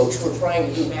Jewish folks who are trying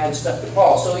to do bad stuff to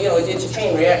Paul. So, it's a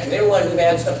chain reaction. They want to do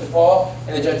bad stuff to Paul,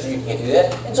 and the judge says, you can't do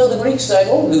that. And so the Greeks say,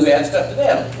 oh, we'll do bad stuff to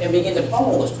them, and begin to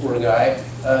pummel this poor guy,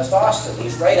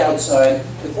 Sosthenes, right outside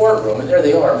the courtroom. And there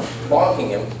they are, bonking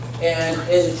him. And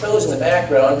as it shows in the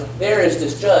background, there is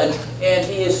this judge, and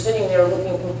he is sitting there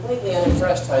looking completely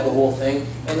unimpressed by the whole thing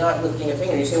and not lifting a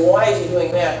finger. You say, well, why is he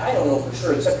doing that? I don't know for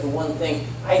sure, except for one thing.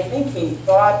 I think he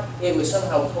thought it was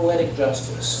somehow poetic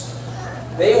justice.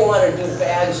 They want to do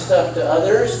bad stuff to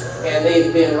others, and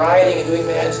they've been rioting and doing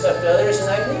bad stuff to others,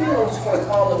 and I think we'll just want to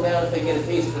calm them down if they get a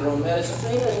taste of their own medicine. So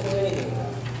he doesn't do anything to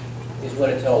them, is what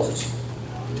it tells us.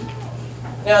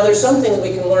 Now, there's something that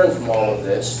we can learn from all of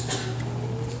this.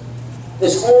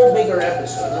 This whole bigger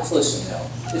episode, let's listen now.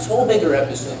 This whole bigger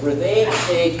episode where they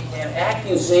take an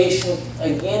accusation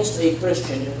against a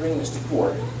Christian and bring this to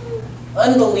court.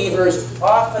 Unbelievers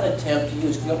often attempt to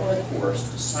use government force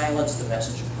to silence the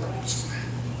message of Christ.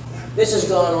 This has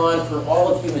gone on for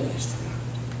all of human history.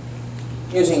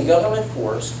 Using government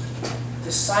force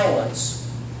to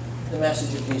silence the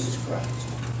message of Jesus Christ.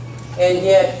 And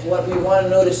yet, what we want to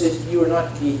notice is you are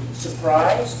not to be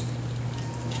surprised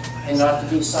and not to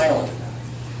be silent about it.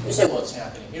 You say, well, it's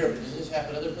happening here, but does this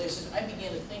happen other places? I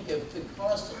began to think of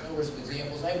constant numbers of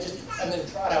examples. I'm going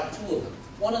to trot out two of them.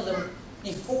 One of them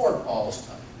before Paul's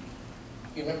time.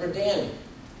 You remember Daniel.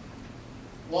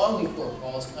 Long before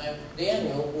Paul's time,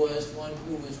 Daniel was one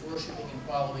who was worshiping and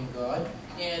following God,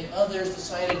 and others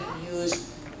decided to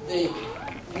use the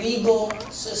legal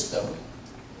system,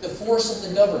 the force of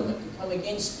the government, to come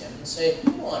against him and say,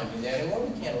 we don't want to do that anymore.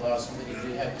 We can't allow somebody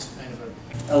to have this kind of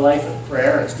a life of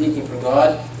prayer and speaking for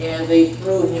God, and they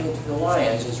threw him to the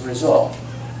lions as a result.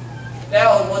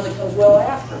 Now, one that comes well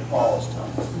after Paul's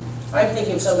time. I'm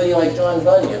thinking of somebody like John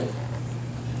Bunyan,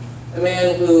 a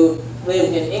man who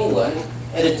lived in England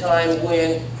at a time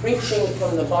when preaching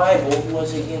from the Bible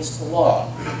was against the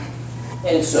law.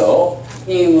 And so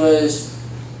he was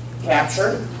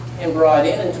captured and brought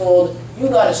in and told, you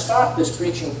got to stop this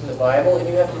preaching from the Bible, and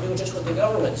you have to do just what the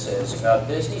government says about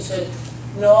this. And he said,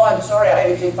 no, I'm sorry.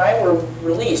 If I were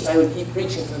released, I would keep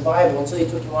preaching from the Bible until they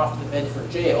took him off to the Bedford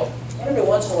jail. And every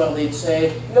once in a while they'd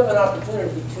say, you have an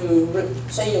opportunity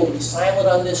to say you'll be silent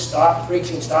on this, stop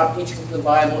preaching, stop teaching from the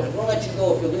Bible, and we'll let you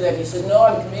go if you'll do that. And he said, no,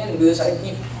 I'm commanded to do this.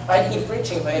 I'd keep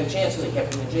preaching if I had a chance. So they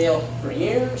kept him in jail for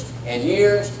years and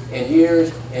years and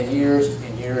years and years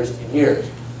and years and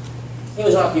years. He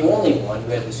was not the only one who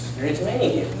had this experience.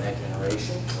 Many did in that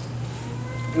generation.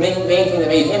 The main thing that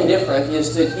made him different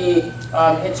is that he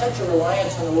had such a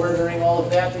reliance on the Word during all of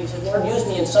that he said, Lord, use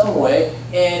me in some way.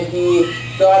 And he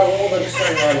got a hold of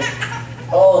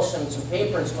some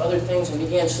paper and some other things and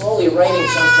began slowly writing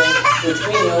something which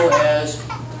we know as,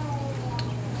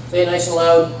 say it nice and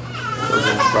loud,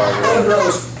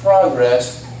 Pilgrim's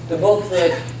Progress, the book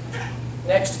that,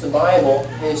 next to the Bible,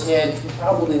 has had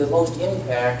probably the most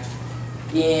impact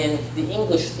in the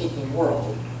English-speaking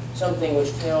world, something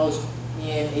which tells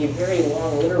in a very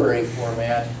long literary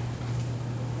format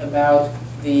about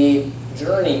the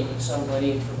journey of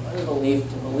somebody from unbelief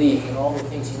to belief and all the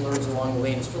things he learns along the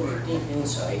way, and it's filled with deep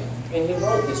insight. And he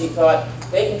wrote this. He thought,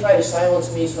 they can try to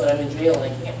silence me so that I'm in jail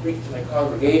and I can't preach to my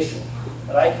congregation,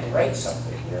 but I can write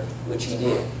something here, which he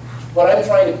did. What I'm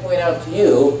trying to point out to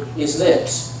you is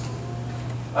this.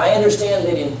 I understand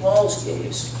that in Paul's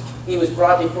case, he was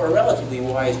brought before a relatively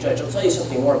wise judge. I'll tell you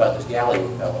something more about this Gallio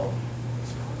fellow.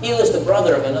 He was the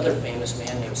brother of another famous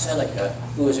man named Seneca,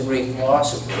 who was a great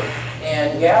philosopher.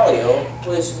 And Gallio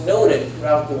was noted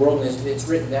throughout the world, and it's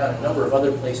written down in a number of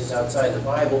other places outside the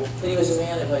Bible, that he was a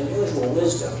man of unusual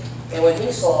wisdom. And when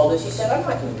he saw all this, he said, I'm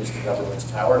not going to use the government's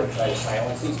power to try to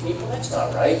silence these people. That's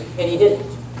not right. And he didn't.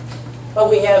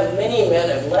 But we have many men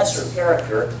of lesser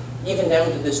character, even down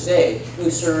to this day,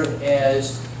 who serve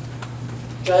as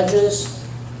judges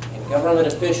and government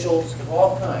officials of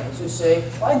all kinds who say,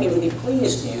 well, I'd be really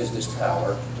pleased to use this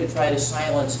power to try to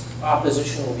silence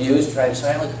oppositional views, try to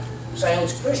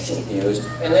silence Christian views.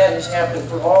 And that has happened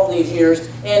for all these years,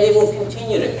 and it will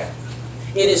continue to happen.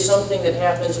 It is something that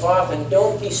happens often.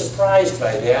 Don't be surprised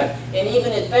by that. And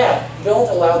even at that, don't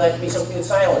allow that to be something that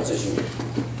silences you.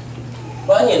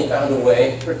 Bunyan found a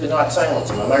way for it to not silence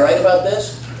him. Am I right about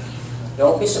this?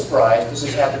 Don't be surprised. This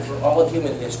has happened for all of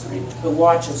human history. But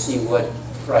watch and see what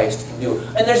Christ can do.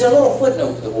 And there's a little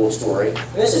footnote to the whole story.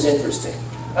 And this is interesting.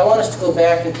 I want us to go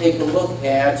back and take a look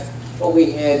at what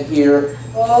we had here.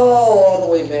 Oh, all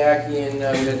the way back in,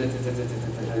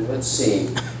 let's see.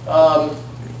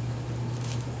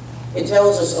 It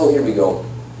tells us, oh, here we go.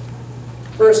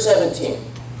 Verse 17.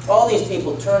 All these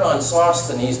people turn on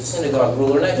Sosthenes, the synagogue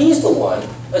ruler. Now, he's the one.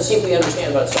 Let's see if we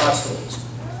understand about Sosthenes.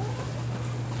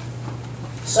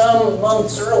 Some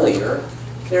months earlier,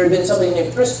 there had been somebody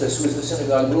named Crispus, who was the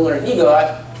synagogue ruler, and he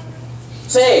got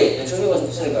saved. And so he wasn't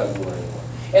the synagogue ruler anymore.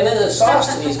 And then the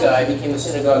Sosthenes guy became the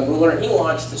synagogue ruler, and he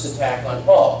launched this attack on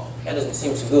Paul. That doesn't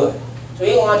seem so good. So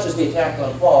he launches the attack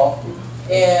on Paul,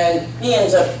 and he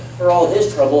ends up, for all of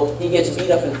his trouble, he gets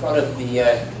beat up in front of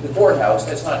the courthouse.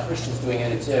 That's not Christians doing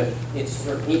it, it's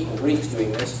sort of hateful Greeks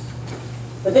doing this.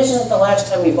 But this isn't the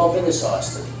last time we bump into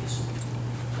Sosthenes.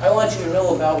 I want you to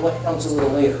know about what comes a little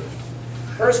later.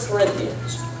 1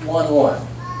 Corinthians 1:1.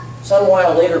 Some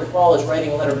while later, Paul is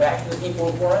writing a letter back to the people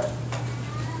in Corinth.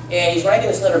 And he's writing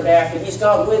this letter back, and he's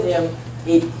got with him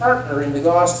a partner in the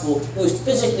gospel who's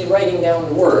physically writing down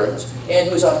the words and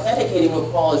who's authenticating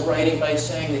what Paul is writing by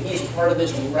saying that he's a part of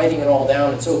this and he's writing it all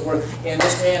down and so forth. And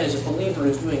this man is a believer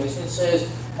who's doing this. It says,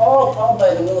 Paul, called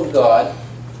by the will of God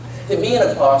to be an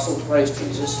apostle of Christ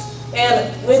Jesus.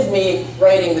 And with me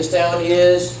writing this down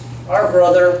is our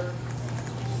brother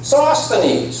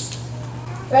Sosthenes.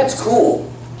 That's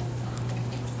cool.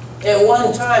 At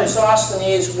one time,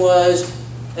 Sosthenes was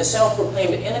a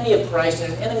self-proclaimed enemy of Christ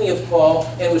and an enemy of Paul,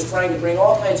 and was trying to bring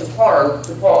all kinds of harm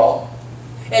to Paul.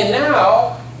 And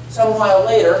now, some while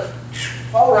later,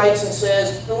 Paul writes and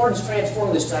says, the Lord has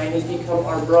transformed this guy, and he's become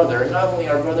our brother. And not only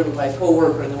our brother, but my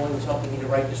co-worker, and the one who's helping me to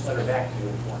write this letter back to you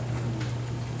in Corinth.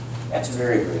 That's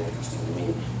very, very interesting to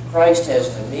me. Christ has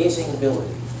an amazing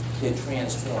ability to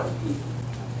transform people.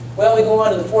 Well, we go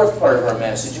on to the fourth part of our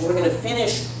message, and we're going to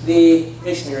finish the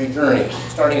missionary journey,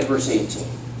 starting at verse 18.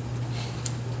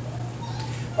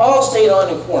 Paul stayed on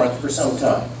in Corinth for some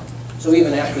time. So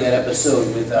even after that episode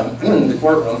with the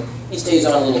courtroom, he stays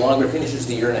on a little longer, finishes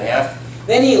the year and a half.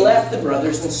 Then he left the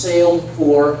brothers and sailed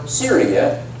for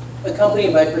Syria,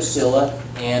 accompanied by Priscilla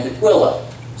and Aquila.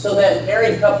 So that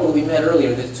married couple that we met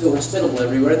earlier, that's so hospitable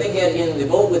everywhere, they get in the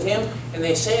boat with him and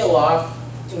they sail off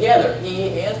together.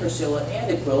 He and Priscilla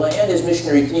and Aquila and his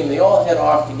missionary team, they all head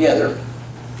off together.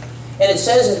 And it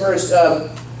says in verse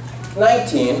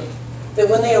 19 that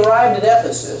when they arrived at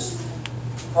Ephesus,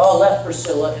 Paul left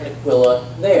Priscilla and Aquila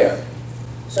there.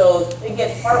 So they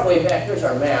get partway back. Here's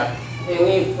our map. They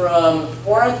leave from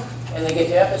Corinth and they get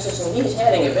to Ephesus, and he's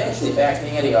heading eventually back to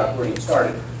Antioch where he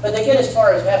started. But they get as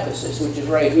far as Ephesus, which is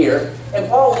right here, and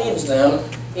Paul leaves them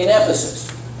in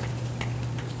Ephesus.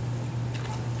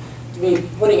 To be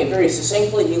putting it very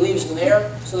succinctly, he leaves them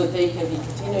there so that they can be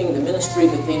continuing the ministry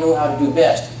that they know how to do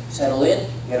best. Settle in,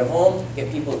 get a home,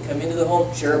 get people to come into the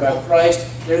home, share about Christ.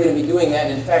 They're going to be doing that.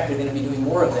 In fact, they're going to be doing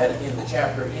more of that at the end of the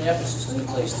chapter in Ephesus, the new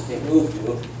place that they've moved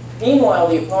to. Meanwhile,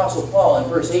 the Apostle Paul, in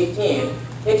verse 18,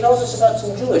 he tells us about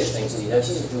some Jewish things that he does.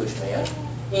 He's a Jewish man.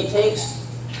 He takes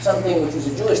something which was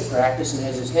a Jewish practice and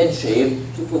has his head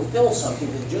shaved to fulfill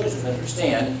something that the Jews would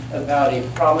understand about a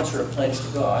promise or a pledge to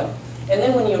God. And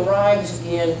then when he arrives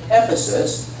in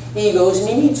Ephesus, he goes and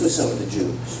he meets with some of the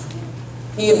Jews.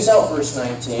 He himself, verse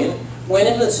 19, went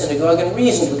into the synagogue and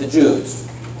reasoned with the Jews.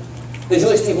 The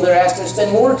Jewish people there asked him to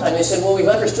spend more time. They said, well, we've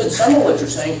understood some of what you're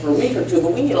saying for a week or two,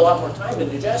 but we need a lot more time to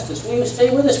digest this. Will you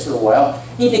stay with us for a while?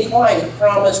 He declined, but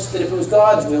promised that if it was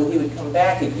God's will, he would come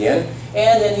back again.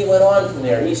 And then he went on from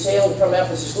there. He sailed from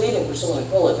Ephesus, leaving Priscilla and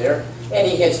Aquila there, and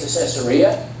he gets to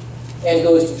Caesarea and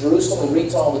goes to Jerusalem and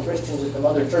greets all the Christians at the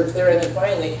mother church there, and then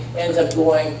finally ends up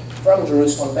going from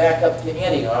Jerusalem back up to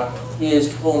Antioch,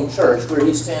 his home church, where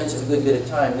he spends a good bit of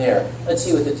time there. Let's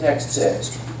see what the text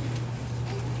says.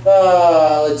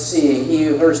 Let's see. He,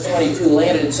 verse 22,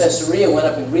 landed in Caesarea, went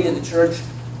up and greeted the church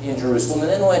in Jerusalem, and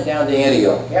then went down to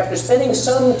Antioch. After spending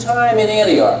some time in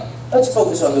Antioch, let's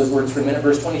focus on those words for a minute.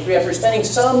 Verse 23, after spending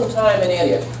some time in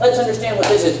Antioch. Let's understand what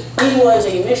this is. He was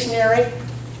a missionary.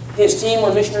 His team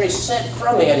were missionaries sent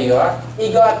from Antioch.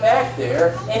 He got back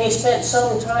there, and he spent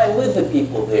some time with the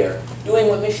people there, doing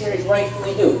what missionaries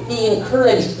rightfully do. He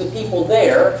encouraged the people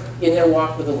there in their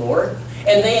walk with the Lord,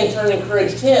 and they in turn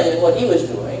encouraged him in what he was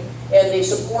doing, and they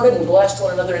supported and blessed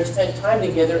one another and spent time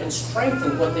together and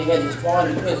strengthened what they had, this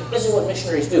bond between. This is what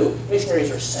missionaries do.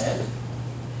 Missionaries are sent,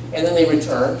 and then they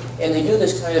return, and they do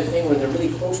this kind of thing where they're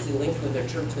really closely linked with their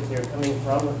church that they're coming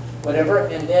from, or whatever,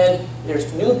 and then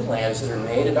there's new plans that are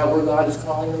made about where God is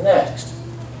calling them next.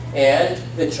 And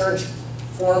the church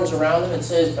forms around them and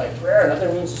says, by prayer and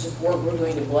other means of support, we're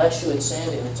going to bless you and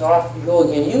send, and it's off you go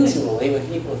again. Usually, when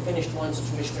people have finished one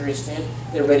such missionary stint,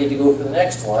 they're ready to go for the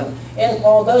next one, and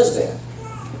Paul does that.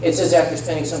 It says, after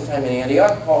spending some time in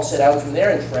Antioch, Paul set out from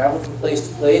there and traveled from place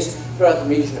to place throughout the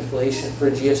region of Galatia and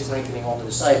Phrygia, strengthening all the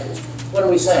disciples. What are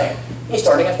we saying? He's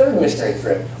starting a third missionary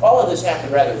trip. All of this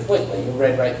happened rather quickly. You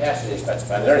read right past it. He spent some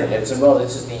time there, and he said, well,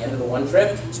 this is the end of the one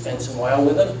trip. Spends some while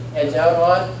with them, heads out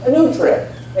on a new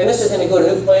trip. And this is going to go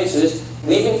to new places,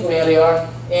 leaving from Antioch,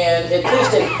 and at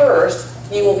least at first,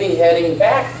 he will be heading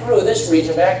back through this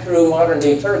region, back through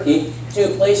modern-day Turkey, to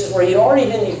places where he'd already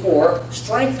been before,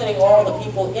 strengthening all the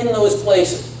people in those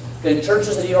places. The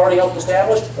churches that he'd already helped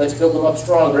establish, let's build them up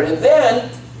stronger. And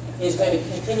then he's going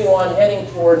to continue on heading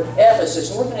toward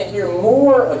Ephesus. And we're going to hear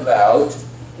more about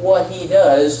what he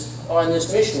does on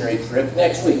this missionary trip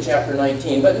next week, chapter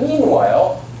 19. But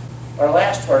meanwhile, our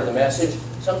last part of the message,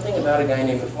 something about a guy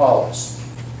named Apollos.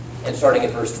 And starting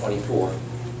at verse 24.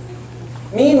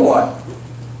 Meanwhile,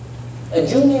 a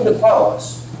Jew named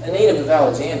Apollos, a native of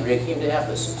Alexandria, came to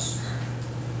Ephesus.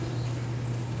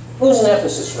 Who's in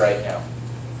Ephesus right now?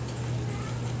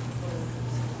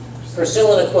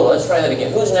 Priscilla and Aquila. Let's try that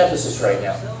again. Who's in Ephesus right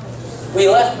now? We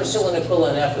left Priscilla and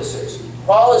Aquila in Ephesus.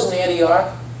 Paul is in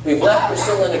Antioch. We've left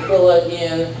Priscilla and Aquila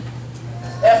in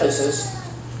Ephesus.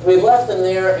 We've left them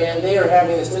there, and they are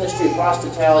having this ministry of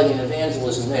hospitality and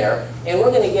evangelism there. And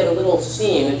we're going to get a little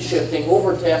scene shifting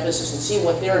over to Ephesus and see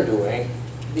what they're doing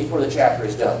before the chapter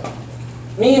is done.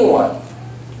 Meanwhile,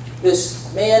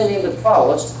 this man named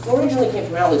Apollos, who originally came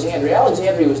from Alexandria.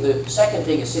 Alexandria was the second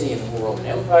biggest city in the Roman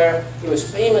Empire. It was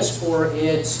famous for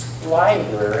its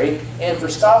library and for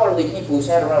scholarly people who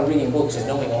sat around reading books and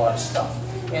knowing a lot of stuff.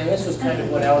 And this was kind of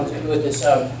what this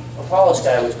Apollos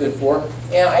guy was good for.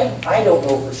 And I don't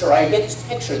know for sure. I get this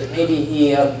picture that maybe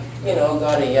he, got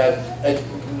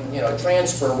a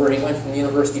transfer where he went from the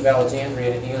University of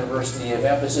Alexandria to the University of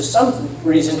Ephesus. Some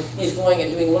reason he's going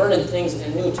and doing learned things in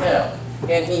a new town.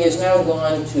 And he has now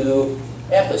gone to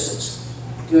Ephesus,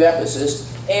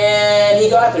 and he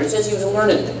got there. It says he was a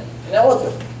learned man, an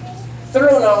eloquent,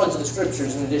 thorough knowledge of the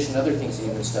Scriptures in addition to other things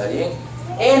he'd been studying.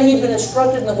 And he'd been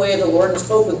instructed in the way of the Lord and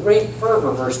spoke with great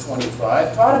fervor, verse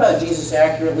 25, taught about Jesus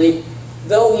accurately,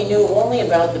 though he knew only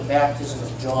about the baptism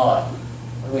of John.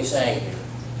 What are we saying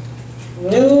here?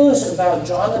 News about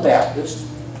John the Baptist,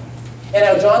 and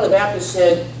how John the Baptist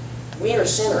said, we are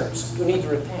sinners who need to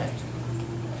repent.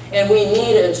 And we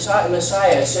need a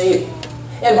Messiah, a Savior.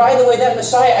 And by the way, that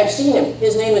Messiah, I've seen him.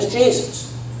 His name is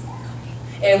Jesus.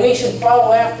 And we should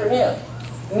follow after him.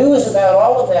 News about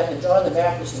all of that John the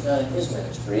Baptist had done in his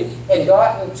ministry had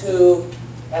gotten to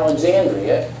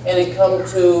Alexandria and had come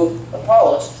to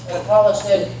Apollos, and Apollos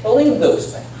had believed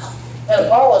those things. And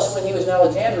Apollos, when he was in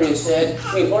Alexandria, said,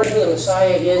 we've learned who the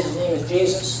Messiah is, his name is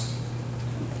Jesus.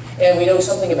 And we know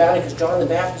something about it because John the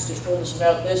Baptist has told us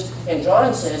about this. And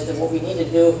John says that what we need to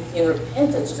do in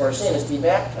repentance of our sin is to be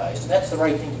baptized. And that's the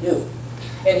right thing to do.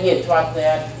 And he had taught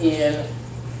that in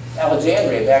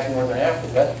Alexandria, back in northern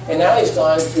Africa. And now he's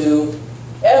gone to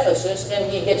Ephesus,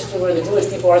 and he gets to where the Jewish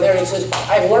people are there, and he says,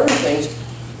 I've learned things.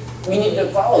 We need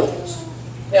to follow this.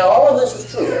 Now, all of this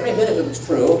was true. Every bit of it was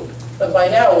true. But by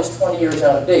now, it was 20 years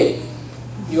out of date.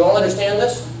 You all understand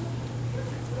this?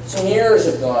 Some years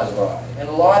have gone by, and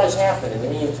a lot has happened in the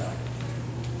meantime.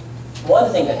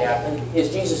 One thing that happened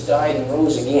is Jesus died and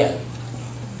rose again.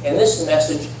 And this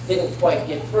message didn't quite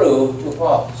get through to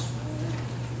Apollos.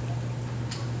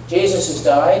 Jesus has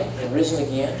died and risen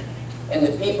again, and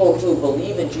the people who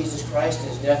believe in Jesus Christ and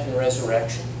his death and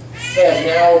resurrection have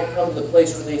now come to the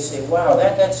place where they say, wow,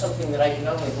 that's something that I can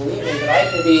not only believe in, but I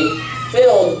can be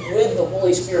filled with the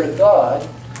Holy Spirit of God.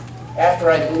 After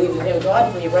I believe in him,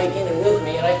 God can be right in and with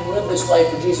me, and I can live this life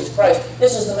for Jesus Christ.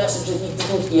 This is the message that he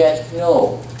didn't yet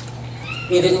know.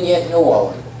 He didn't yet know all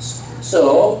of this.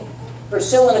 So,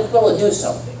 Priscilla and Aquila do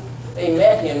something. They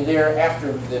met him there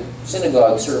after the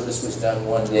synagogue service was done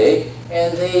one day,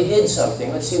 and they did something.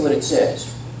 Let's see what it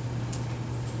says.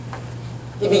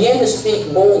 He began to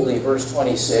speak boldly, verse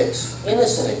 26, in the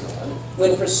synagogue.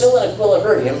 When Priscilla and Aquila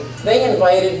heard him, they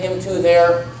invited him to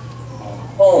their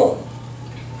home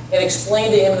and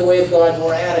explained to him the way of God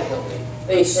more adequately.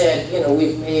 They said,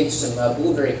 we've made some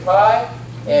blueberry pie,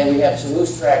 and we have some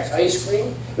Moose Tracks ice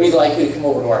cream. We'd like you to come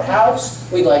over to our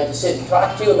house. We'd like to sit and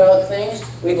talk to you about things.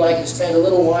 We'd like to spend a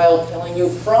little while telling you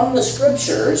from the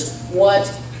Scriptures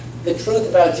what the truth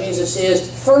about Jesus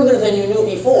is further than you knew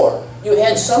before. You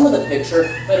had some of the picture,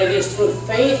 but it is through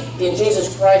faith in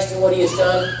Jesus Christ and what he has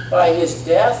done by his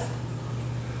death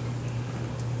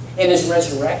and his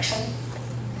resurrection,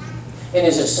 in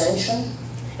his ascension,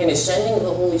 in his sending of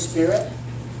the Holy Spirit.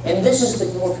 And this is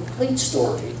the more complete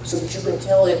story, so that you can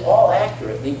tell it all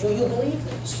accurately. Do you believe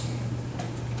this?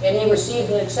 And he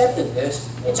received and accepted this.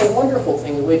 It's a wonderful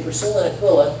thing, the way Priscilla and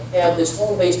Aquila have this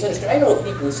home-based ministry. I know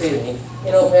people who say to me,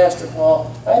 Pastor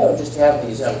Paul, I don't just have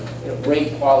these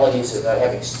great qualities of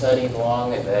having studied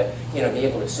long and be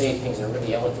able to say things in a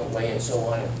really eloquent way and so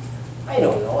on. And I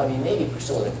don't know. I mean, maybe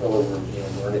Priscilla and Aquila were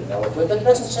learned and eloquent, but it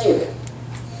doesn't say that.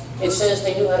 It says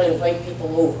they knew how to invite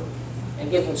people over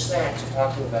and give them snacks and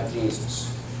talk to them about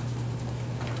Jesus.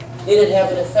 Did it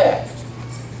have an effect?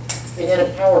 It had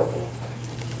a powerful effect.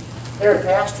 There are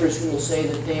pastors who will say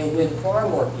that they win far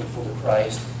more people to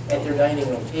Christ at their dining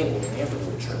room table than they ever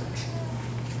do at church.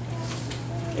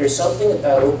 There's something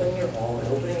about opening your home and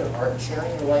opening your heart and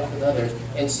sharing your life with others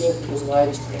and seeing people's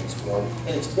lives transformed,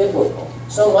 and it's biblical.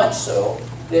 So much so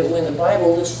that when the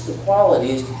Bible lists the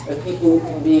qualities of people who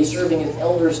can be serving as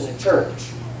elders in a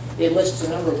church, it lists a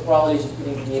number of qualities,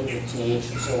 including being able to teach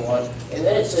and so on. And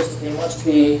then it says that they must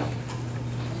be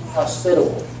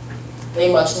hospitable.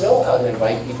 They must know how to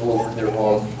invite people over to their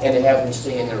home and to have them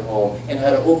stay in their home and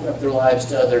how to open up their lives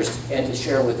to others and to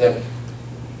share with them.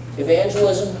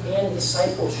 Evangelism and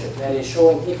discipleship, that is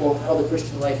showing people how the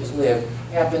Christian life is lived,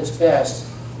 happens best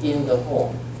in the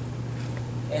home.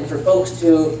 And for folks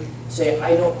to say,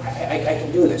 I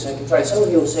can do this, I can try. Some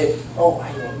of you will say, oh,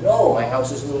 I don't know, my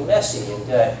house is a little messy,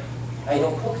 and I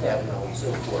don't cook that well, and so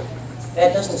forth.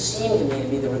 That doesn't seem to me to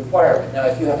be the requirement. Now,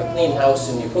 if you have a clean house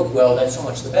and you cook well, that's so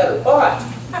much the better. But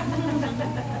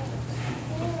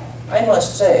I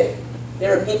must say,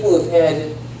 there are people who've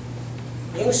had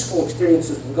useful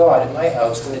experiences with God in my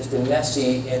house when it's been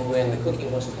messy and when the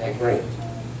cooking wasn't that great.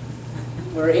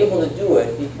 We're able to do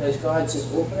it because God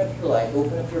says, open up your life,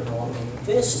 open up your home, and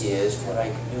this is what I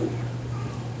can do.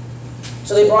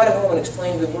 So they brought him home and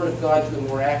explained the Word of God to him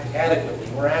more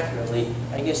adequately, more accurately.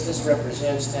 I guess this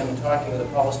represents them talking with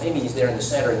Apollos. Maybe he's there in the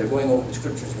center, and they're going over the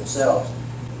Scriptures themselves.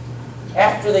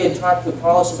 After they had talked to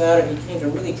Apollos about it, he came to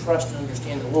really trust and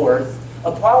understand the Lord.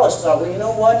 Apollos thought, well, you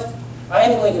know what?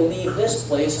 I'm going to leave this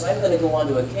place, and I'm going to go on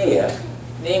to Achaia,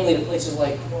 namely to places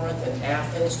like Corinth and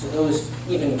Athens, to those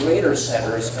even greater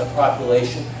centers of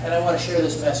population, and I want to share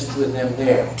this message with them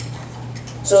there.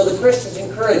 So the Christians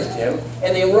encouraged him,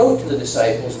 and they wrote to the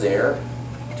disciples there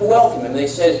to welcome him. They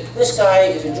said, this guy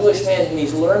is a Jewish man and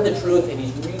he's learned the truth and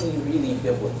he's really, really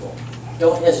biblical.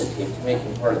 Don't hesitate to make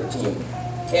him part of the team.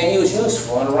 And he was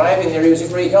useful. On arriving there, he was a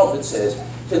great help, it says,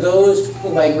 to those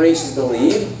who by grace have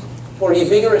believed, for he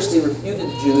vigorously refuted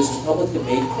the Jews in public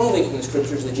debate, proving from the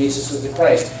Scriptures that Jesus was the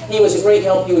Christ. He was a great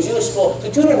help. He was useful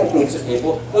to two different groups of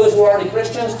people. Those who were already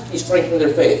Christians, he strengthened their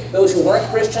faith. Those who weren't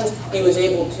Christians, he was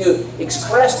able to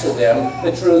express to them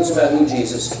the truths about who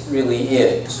Jesus really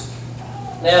is.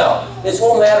 Now, this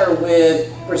whole matter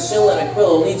with Priscilla and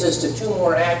Aquila leads us to two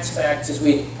more facts as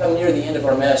we come near the end of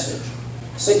our message.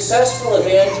 Successful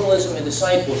evangelism and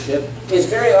discipleship is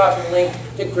very often linked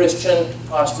to Christian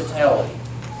hospitality.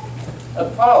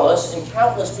 Apollos and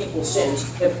countless people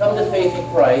since have come to faith in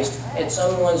Christ at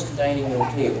someone's dining room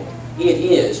table. It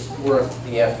is worth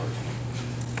the effort.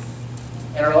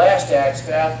 And our last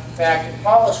fact,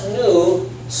 Apollos knew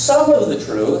some of the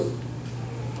truth,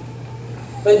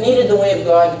 but needed the way of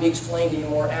God to be explained to him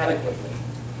more adequately.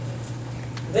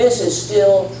 This is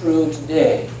still true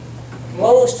today.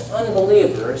 Most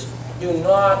unbelievers do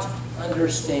not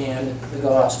understand the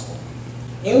gospel.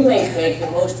 You may think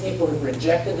that most people have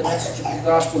rejected the message of the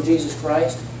gospel of Jesus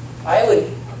Christ. I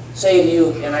would say to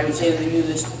you, and I would say to you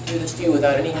this to you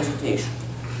without any hesitation,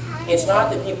 it's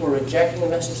not that people are rejecting the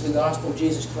message of the gospel of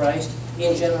Jesus Christ.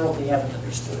 In general, they haven't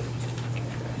understood it.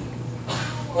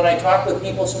 When I talk with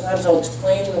people, sometimes I'll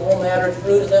explain the whole matter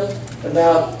through to them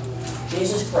about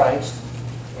Jesus Christ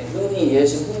and who He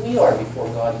is and who we are before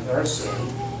God with our sin,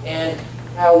 and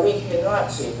how we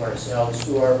cannot save ourselves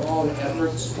through our own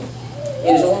efforts.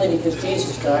 It is only because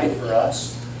Jesus died for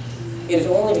us. It is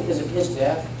only because of His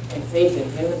death and faith in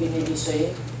Him that we may be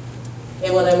saved.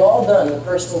 And when I'm all done, the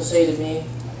person will say to me,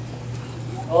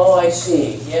 oh, I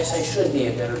see. Yes, I should be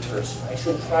a better person. I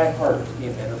should try harder to be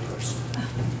a better person.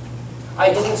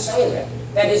 I didn't say that.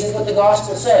 That isn't what the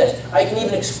gospel says. I can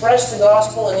even express the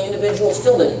gospel and the individual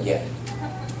still didn't get it.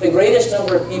 The greatest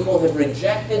number of people have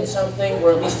rejected something,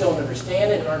 or at least don't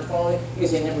understand it and aren't following it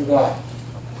because they never got it.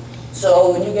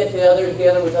 So when you get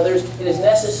together with others, it is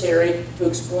necessary to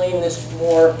explain this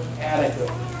more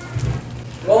adequately.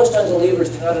 Most unbelievers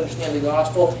do not understand the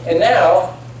gospel, and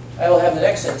now I will have the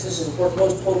next sentence. This is important.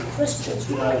 Most Christians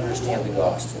do not understand the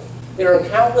gospel. There are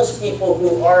countless people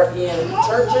who are in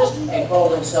churches and call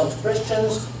themselves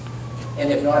Christians and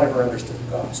have not ever understood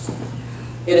the gospel.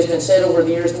 It has been said over the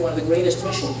years that one of the greatest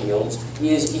mission fields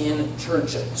is in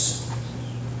churches,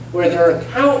 where there are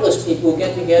countless people who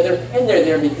get together, and they're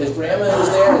there because grandma was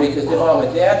there, because their mom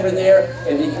and dad were there,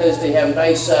 and because they have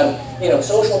nice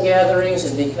social gatherings,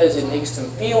 and because it makes them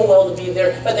feel well to be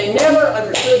there, but they never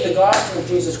understood the gospel of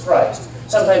Jesus Christ.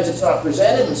 Sometimes it's not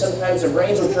presented, and sometimes their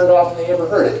brains were turned off and they never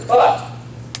heard it. But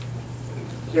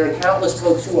there are countless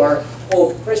folks who are,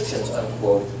 quote, Christians,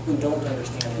 unquote, who don't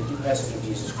understand the message of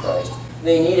Jesus Christ.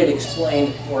 They need it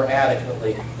explained more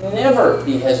adequately. Never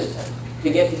be hesitant to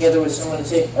get together with someone and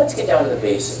say, let's get down to the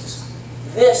basics.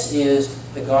 This is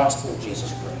the gospel of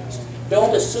Jesus Christ.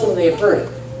 Don't assume they've heard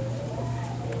it.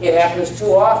 It happens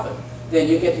too often that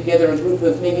you get together a group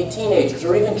of maybe teenagers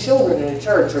or even children in a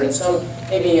church or in some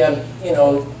maybe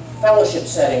fellowship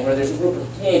setting where there's a group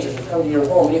of teenagers who come to your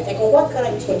home and you think, well, what can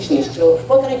I teach these children?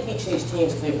 What can I teach these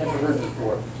teens that they've never heard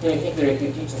before? And you think they're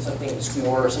teaching something obscure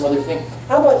or some other thing.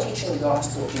 How about teaching the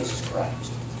gospel of Jesus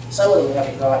Christ? Some of them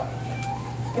haven't gotten it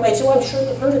yet. You might say, well, I'm sure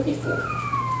you've heard it before.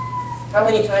 How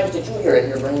many times did you hear it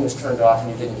and your brain was turned off and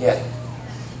you didn't get it?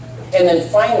 And then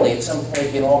finally, at some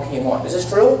point, it all came on. Is this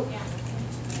true?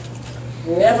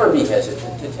 Never be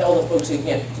hesitant to tell the folks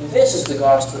again, this is the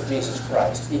gospel of Jesus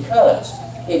Christ, because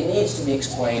it needs to be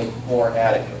explained more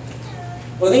adequately.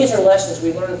 Well, these are lessons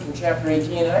we learned from chapter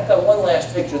 18, and I've got one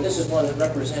last picture. This is one that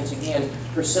represents, again,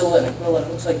 Priscilla and Aquila. It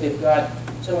looks like they've got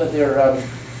some of their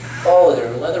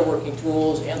leatherworking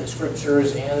tools and the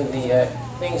scriptures and the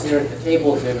things there at the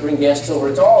table to bring guests over.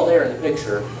 It's all there in the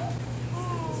picture.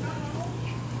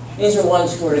 These are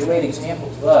ones who are a great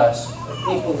example to us of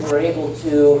people who are able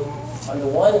to, on the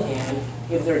one hand,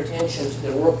 give their attention to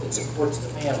their work that supports the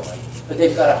family, but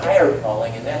they've got a higher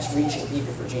calling, and that's reaching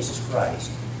people for Jesus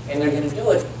Christ. And they're going to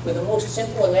do it with the most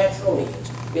simple and natural means,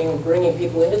 bringing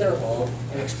people into their home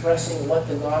and expressing what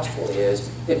the gospel is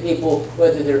to people,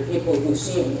 whether they're people who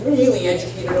seem really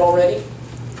educated already,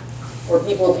 or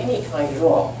people of any kind at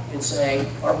all, and saying,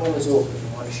 our home is open,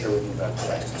 we want to share with you about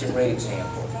Christ. It's a great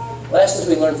example. Lessons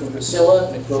we learned from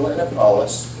Priscilla, Aquila, and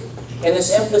Apollos, and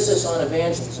this emphasis on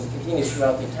evangelism continues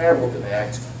throughout the entire book of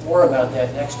Acts. More about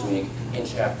that next week in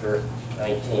chapter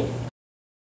 19.